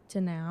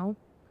to now.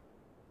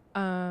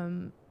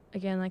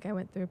 Again, like I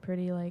went through a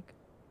pretty like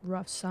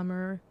rough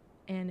summer,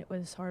 and it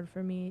was hard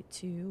for me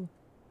to,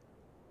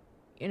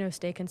 you know,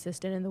 stay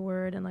consistent in the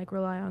word and like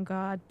rely on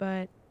God,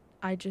 but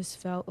I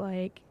just felt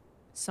like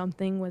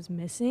something was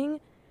missing.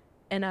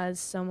 And as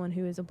someone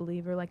who is a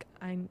believer, like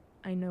I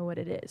know what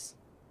it is.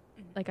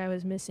 Like I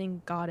was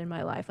missing God in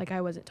my life. Like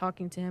I wasn't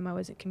talking to him. I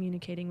wasn't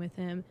communicating with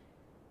him.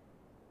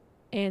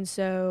 And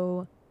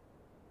so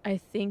I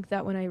think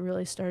that when I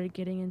really started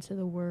getting into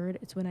the word,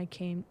 it's when I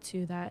came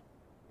to that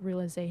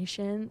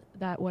realization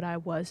that what I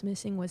was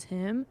missing was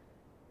him.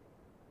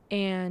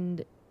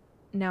 And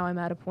now I'm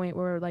at a point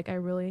where like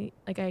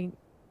I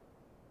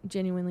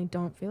genuinely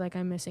don't feel like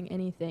I'm missing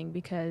anything,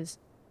 because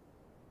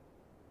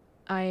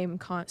I am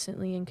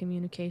constantly in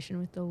communication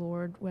with the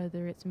Lord,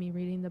 whether it's me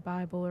reading the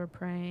Bible or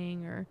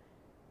praying or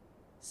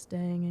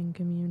staying in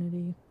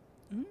community.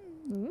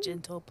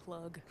 Gentle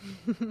plug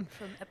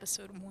from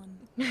episode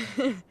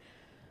 1.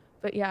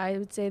 But yeah, I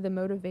would say the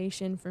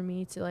motivation for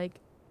me to like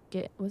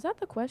was that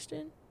the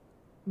question?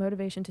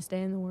 Motivation to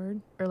stay in the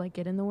word or like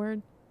get in the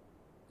word?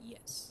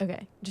 Yes.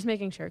 Okay, just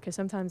making sure, because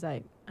sometimes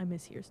I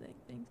mishear saying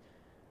things.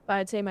 But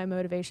I'd say my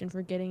motivation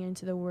for getting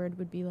into the word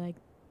would be like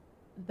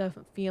the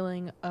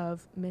feeling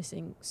of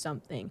missing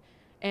something.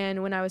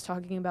 And when I was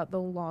talking about the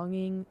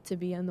longing to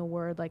be in the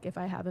word, like if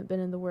I haven't been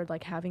in the word,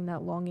 like having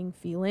that longing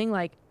feeling,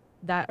 like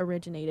that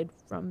originated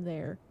from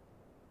there.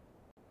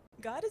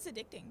 God is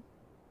addicting.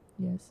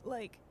 Yes.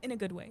 Like in a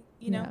good way,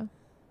 you know?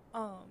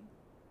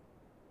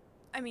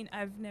 I mean,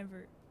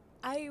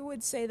 I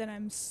would say that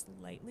I'm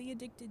slightly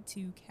addicted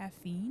to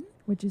caffeine.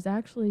 Which is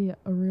actually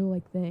a real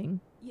like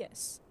thing.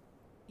 Yes.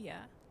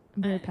 Yeah.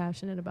 I'm very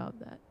passionate about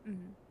that.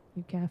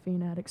 You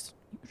caffeine addicts,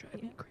 you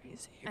drive me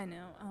crazy. I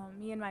know.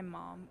 Me and my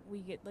mom, we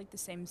get like the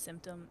same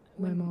symptom.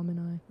 My mom and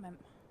I. My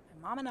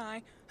mom and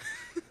I.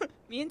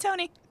 Me and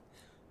Tony.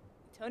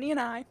 Tony and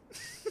I.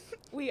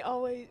 we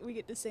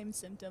get the same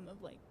symptom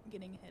of like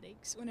getting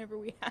headaches whenever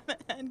we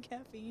haven't had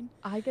caffeine.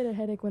 I get a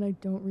headache when I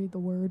don't read the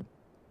word.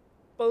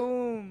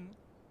 Boom.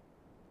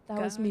 That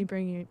was me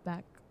bringing it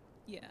back.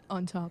 Yeah.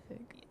 On topic.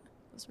 Yeah.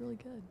 That was really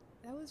good.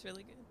 That was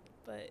really good.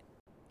 But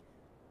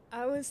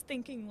I was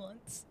thinking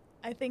once,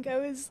 I think I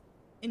was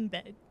in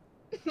bed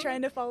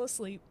trying to fall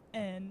asleep,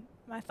 and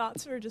my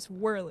thoughts were just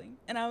whirling.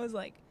 And I was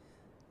like,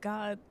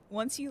 God,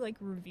 once you like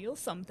reveal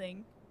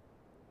something,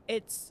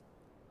 it's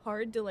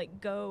hard to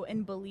like go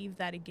and believe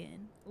that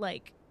again.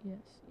 Like,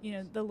 you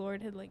know, the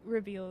Lord had like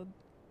revealed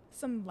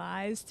some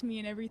lies to me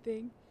and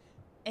everything.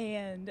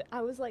 And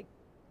I was like,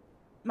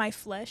 my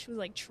flesh was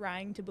like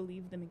trying to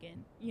believe them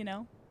again, you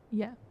know?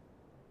 Yeah.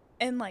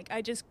 And like,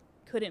 I just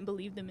couldn't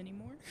believe them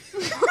anymore.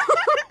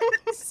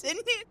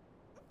 Sydney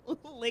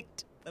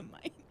licked the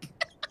mic.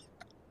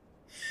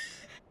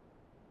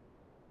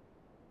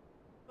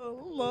 Oh,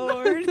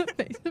 Lord. The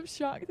face of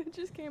shock that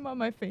just came on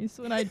my face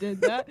when I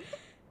did that.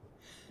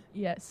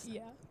 Yes.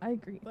 Yeah. I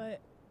agree. But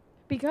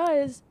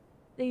because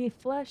the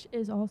flesh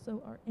is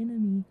also our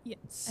enemy.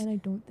 Yes. And I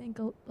don't think,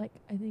 like,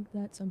 I think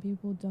that some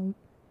people don't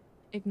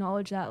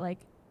acknowledge that, like,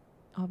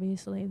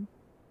 obviously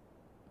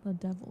the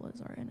devil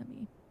is our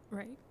enemy.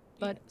 Right.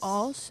 But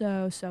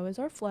also, so is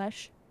our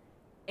flesh.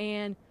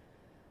 And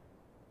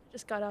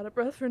Just got out of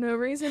breath for no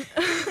reason.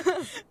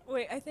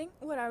 Wait, I think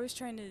what I was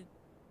trying to,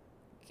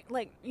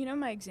 like, you know,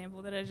 my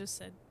example that I just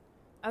said,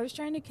 I was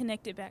trying to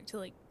connect it back to,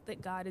 like,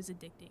 that God is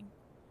addicting.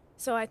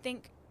 So I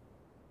think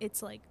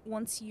it's like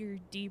once you're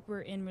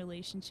deeper in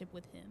relationship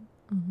with him,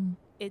 Mm-hmm.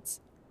 it's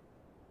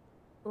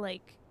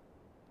like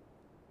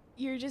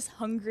you're just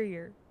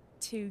hungrier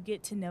to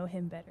get to know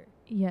him better.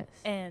 Yes.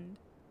 And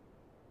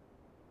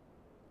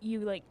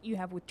you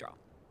have withdrawal.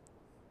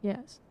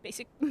 Yes.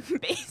 Basic.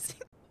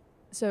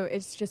 So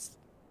it's just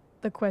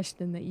the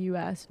question that you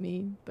asked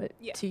me, but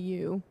Yeah. to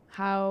you,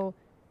 how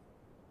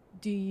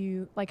did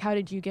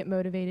you get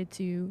motivated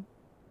to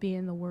be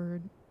in the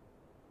Word?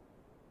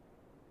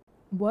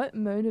 What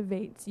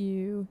motivates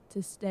you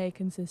to stay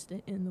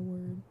consistent in the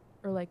Word?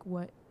 Or like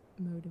what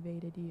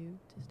motivated you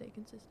to stay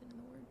consistent in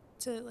the Word?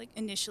 To like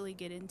initially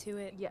get into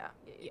it. Yeah.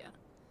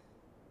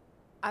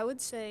 I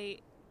would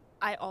say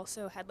I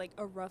also had like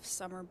a rough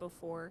summer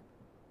before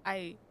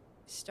I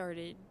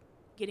started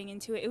getting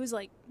into it. It was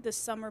like the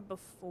summer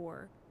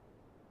before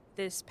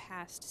this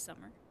past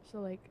summer.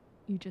 So like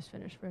you just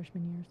finished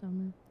freshman year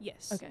summer?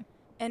 Yes. Okay.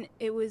 And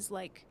it was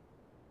like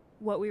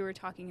what we were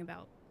talking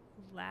about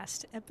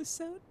last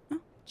episode.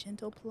 Oh,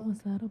 gentle plug. Was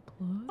that a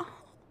plug?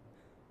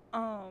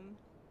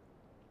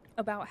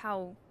 About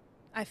how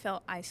I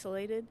felt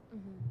isolated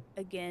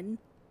again.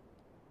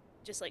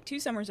 Just like 2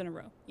 summers in a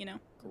row, you know?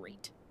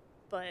 Great.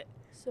 But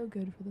So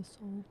good for the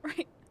soul.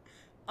 right.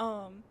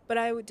 But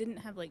I didn't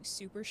have like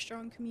super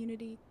strong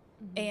community,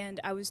 and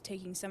I was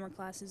taking summer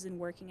classes and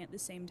working at the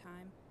same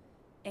time,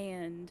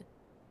 and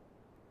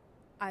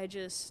I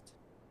just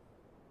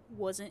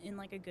wasn't in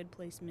like a good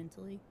place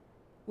mentally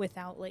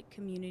without like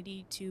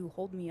community to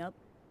hold me up.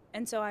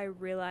 And so I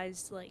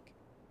realized like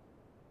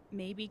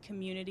maybe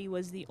community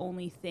was the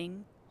only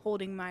thing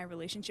holding my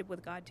relationship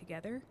with God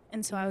together.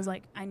 And so I was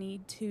like, I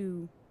need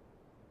to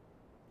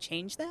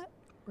change that.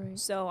 Right.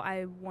 So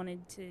I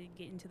wanted to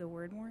get into the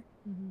Word more,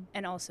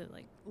 and also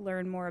like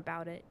learn more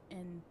about it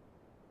and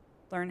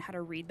learn how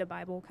to read the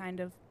Bible, kind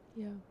of.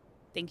 Yeah.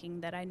 Thinking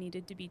that I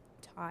needed to be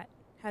taught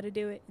how to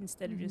do it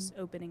instead of just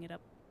opening it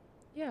up.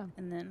 Yeah.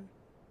 And then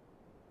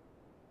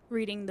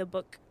reading the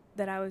book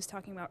that I was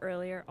talking about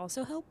earlier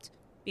also helped,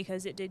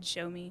 because it did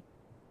show me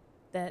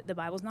that the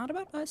Bible's not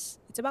about us,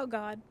 it's about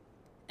God,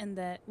 and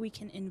that we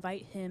can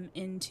invite him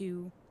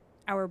into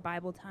our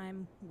Bible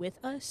time with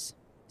us,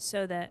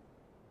 so that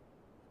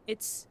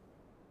it's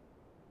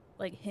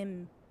like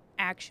him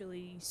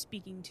actually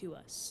speaking to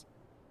us.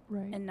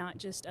 Right. And not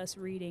just us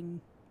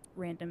reading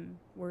random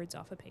words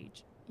off a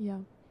page. Yeah.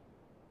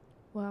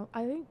 Well,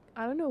 I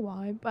don't know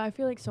why, but I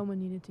feel like someone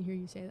needed to hear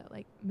you say that,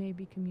 like,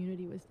 maybe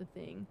community was the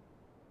thing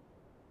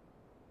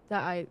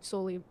that I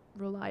solely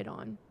relied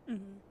on.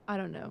 I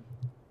don't know.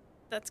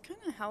 That's kind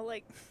of how,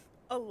 like,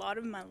 a lot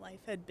of my life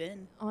had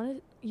been.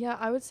 Yeah,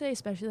 I would say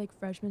especially, like,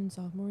 freshman and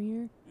sophomore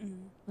year.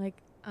 Like,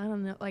 I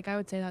don't know. Like, I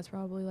would say that's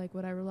probably, like,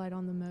 what I relied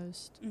on the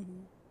most.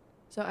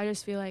 So I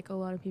just feel like a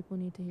lot of people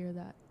need to hear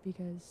that,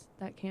 because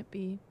that can't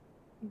be.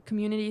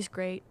 Community's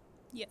great.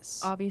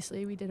 Yes.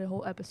 Obviously, we did a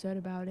whole episode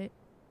about it.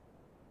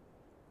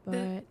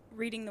 But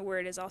reading the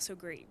Word is also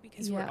great,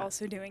 because we're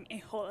also doing a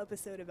whole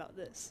episode about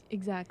this.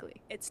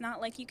 Exactly. It's not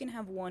like you can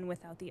have one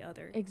without the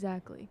other.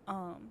 Exactly.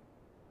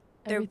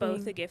 They're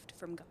both a gift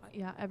from God.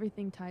 Yeah,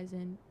 everything ties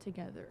in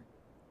together.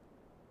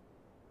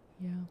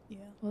 Yeah. Yeah.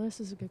 Well, this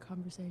is a good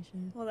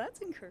conversation. Well,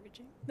 that's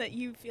encouraging that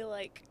you feel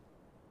like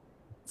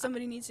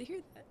somebody needs to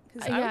hear that,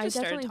 because I just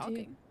started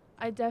talking.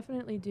 I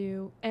definitely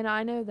do. And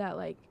I know that,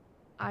 like,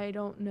 I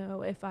don't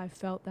know if I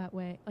felt that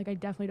way. Like, I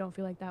definitely don't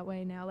feel like that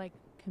way now. Like,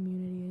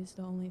 community is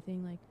the only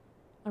thing, like,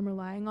 I'm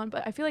relying on.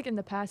 But I feel like in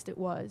the past it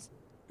was.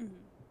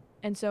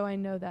 And so I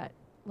know that,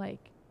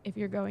 like, if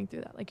you're going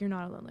through that, like, you're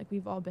not alone. Like,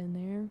 we've all been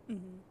there.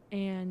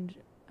 And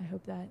I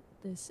hope that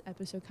this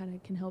episode kind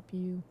of can help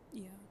you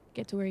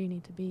get to where you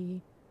need to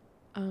be.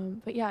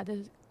 But yeah, this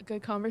is a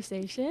good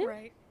conversation.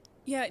 Right.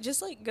 Yeah,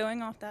 just like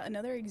going off that,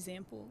 another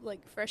example,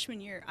 like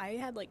freshman year, I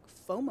had like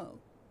FOMO,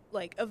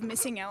 like of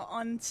missing out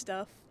on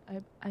stuff.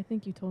 I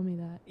think you told me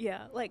that.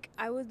 Yeah, like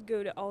I would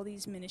go to all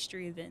these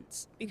ministry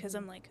events because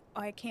I'm like,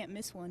 oh, I can't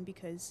miss one,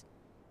 because,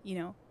 you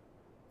know,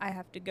 I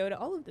have to go to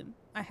all of them.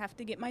 I have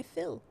to get my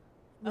fill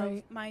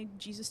of my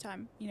Jesus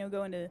time, you know,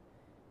 going to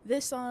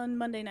this on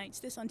Monday nights,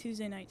 this on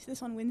Tuesday nights,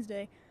 this on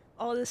Wednesday,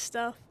 all this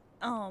stuff.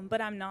 But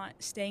I'm not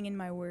staying in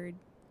my Word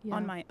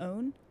on my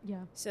own.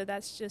 Yeah. So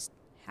that's just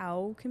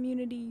how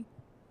community,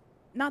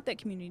 not that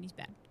community's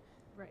bad,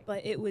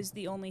 but it was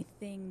the only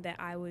thing that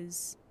I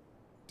was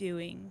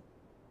doing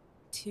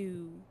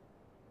to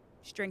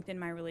strengthen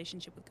my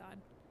relationship with God.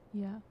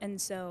 Yeah. And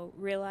so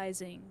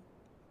realizing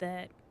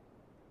that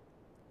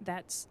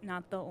that's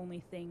not the only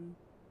thing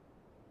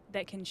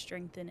that can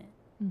strengthen it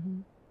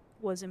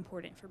was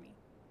important for me.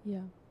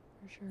 Yeah,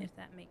 for sure. If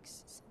that makes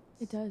sense.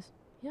 It does.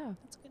 Yeah.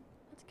 That's good.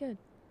 That's good.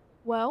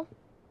 Well,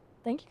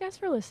 thank you guys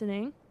for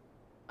listening.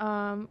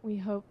 We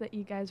hope that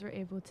you guys were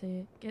able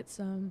to get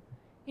some,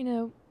 you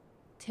know,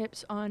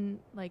 tips on,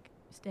 like,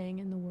 staying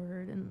in the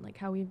Word and, like,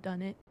 how we've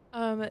done it.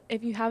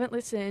 If you haven't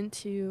listened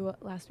to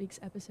last week's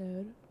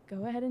episode,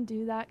 go ahead and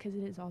do that because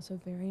it is also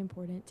very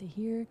important to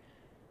hear.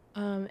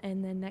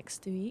 And then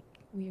next week,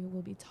 we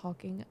will be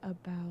talking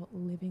about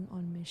living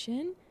on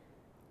mission,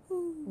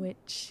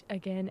 which,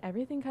 again,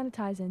 everything kind of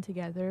ties in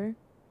together.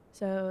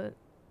 So,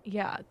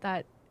 yeah,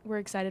 that we're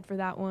excited for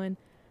that one.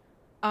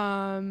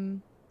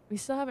 We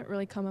still haven't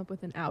really come up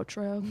with an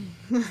outro.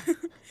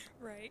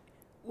 Right.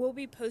 We'll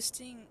be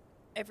posting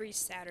every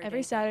Saturday.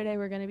 Every Saturday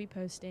we're going to be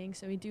posting,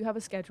 so we do have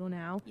a schedule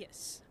now.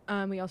 Yes.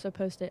 We also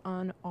post it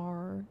on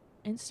our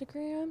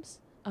Instagrams,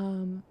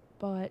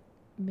 but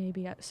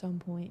maybe at some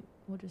point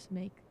we'll just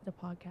make the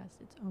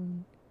podcast its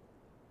own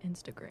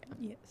Instagram.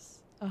 Yes.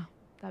 Oh,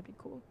 that'd be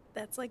cool.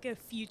 That's like a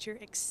future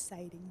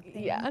exciting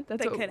thing. Yeah, that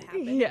could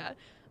happen. Yeah.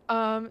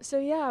 So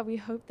yeah, we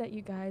hope that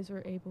you guys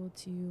were able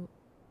to,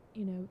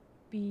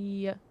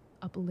 be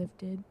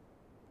uplifted.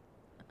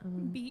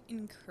 Be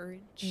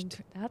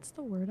encouraged. That's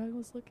the word I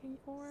was looking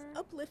for.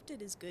 Uplifted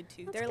is good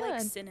too. That's They're good.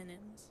 like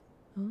synonyms.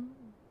 Oh,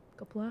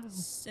 kaplow.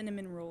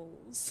 Cinnamon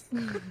rolls.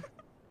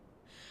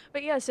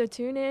 But yeah, so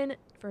tune in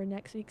for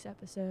next week's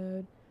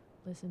episode.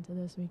 Listen to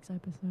this week's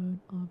episode,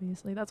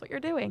 obviously. That's what you're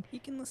doing.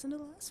 You can listen to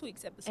last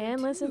week's episode And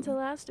too. listen to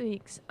last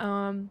week's.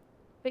 But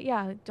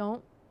yeah,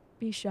 don't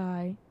be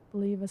shy.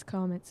 Leave us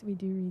comments. We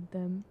do read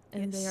them,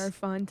 and they are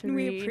fun to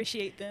read. We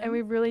appreciate them. And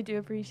we really do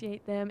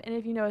appreciate them. And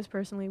if you know us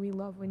personally, we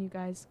love when you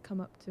guys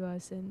come up to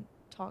us and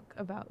talk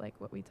about like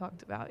what we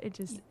talked about. It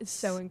just is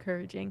so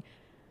encouraging.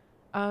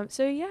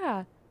 So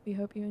yeah, we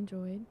hope you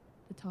enjoyed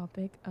the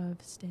topic of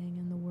staying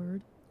in the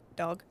Word.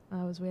 Dawg.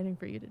 I was waiting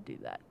for you to do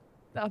that.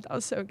 That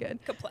was so good.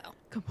 Kaplow.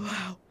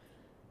 Kaplow.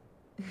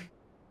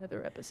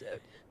 Another episode.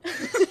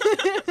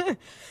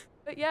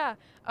 But yeah,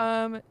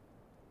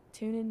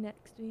 tune in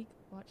next week.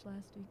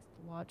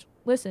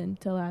 Listen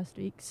to last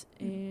week's.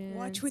 And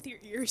watch with your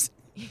ears.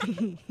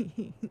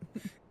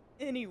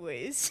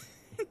 Anyways.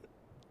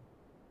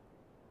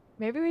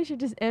 Maybe we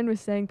should just end with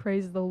saying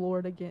praise the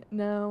Lord again.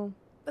 No.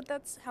 But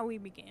that's how we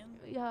began.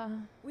 Yeah.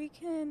 We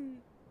can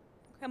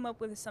come up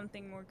with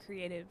something more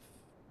creative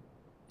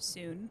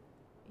soon.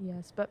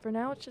 Yes, but for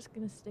now it's just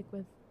going to stick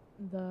with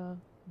the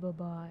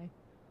bye-bye.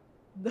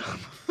 The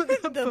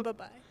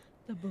bye-bye.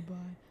 The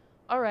bye-bye.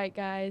 All right,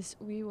 guys.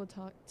 We will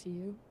talk to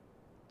you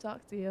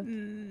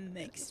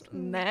next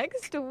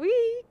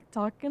week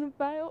talking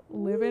about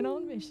living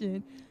on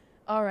mission.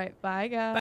 All right, bye guys.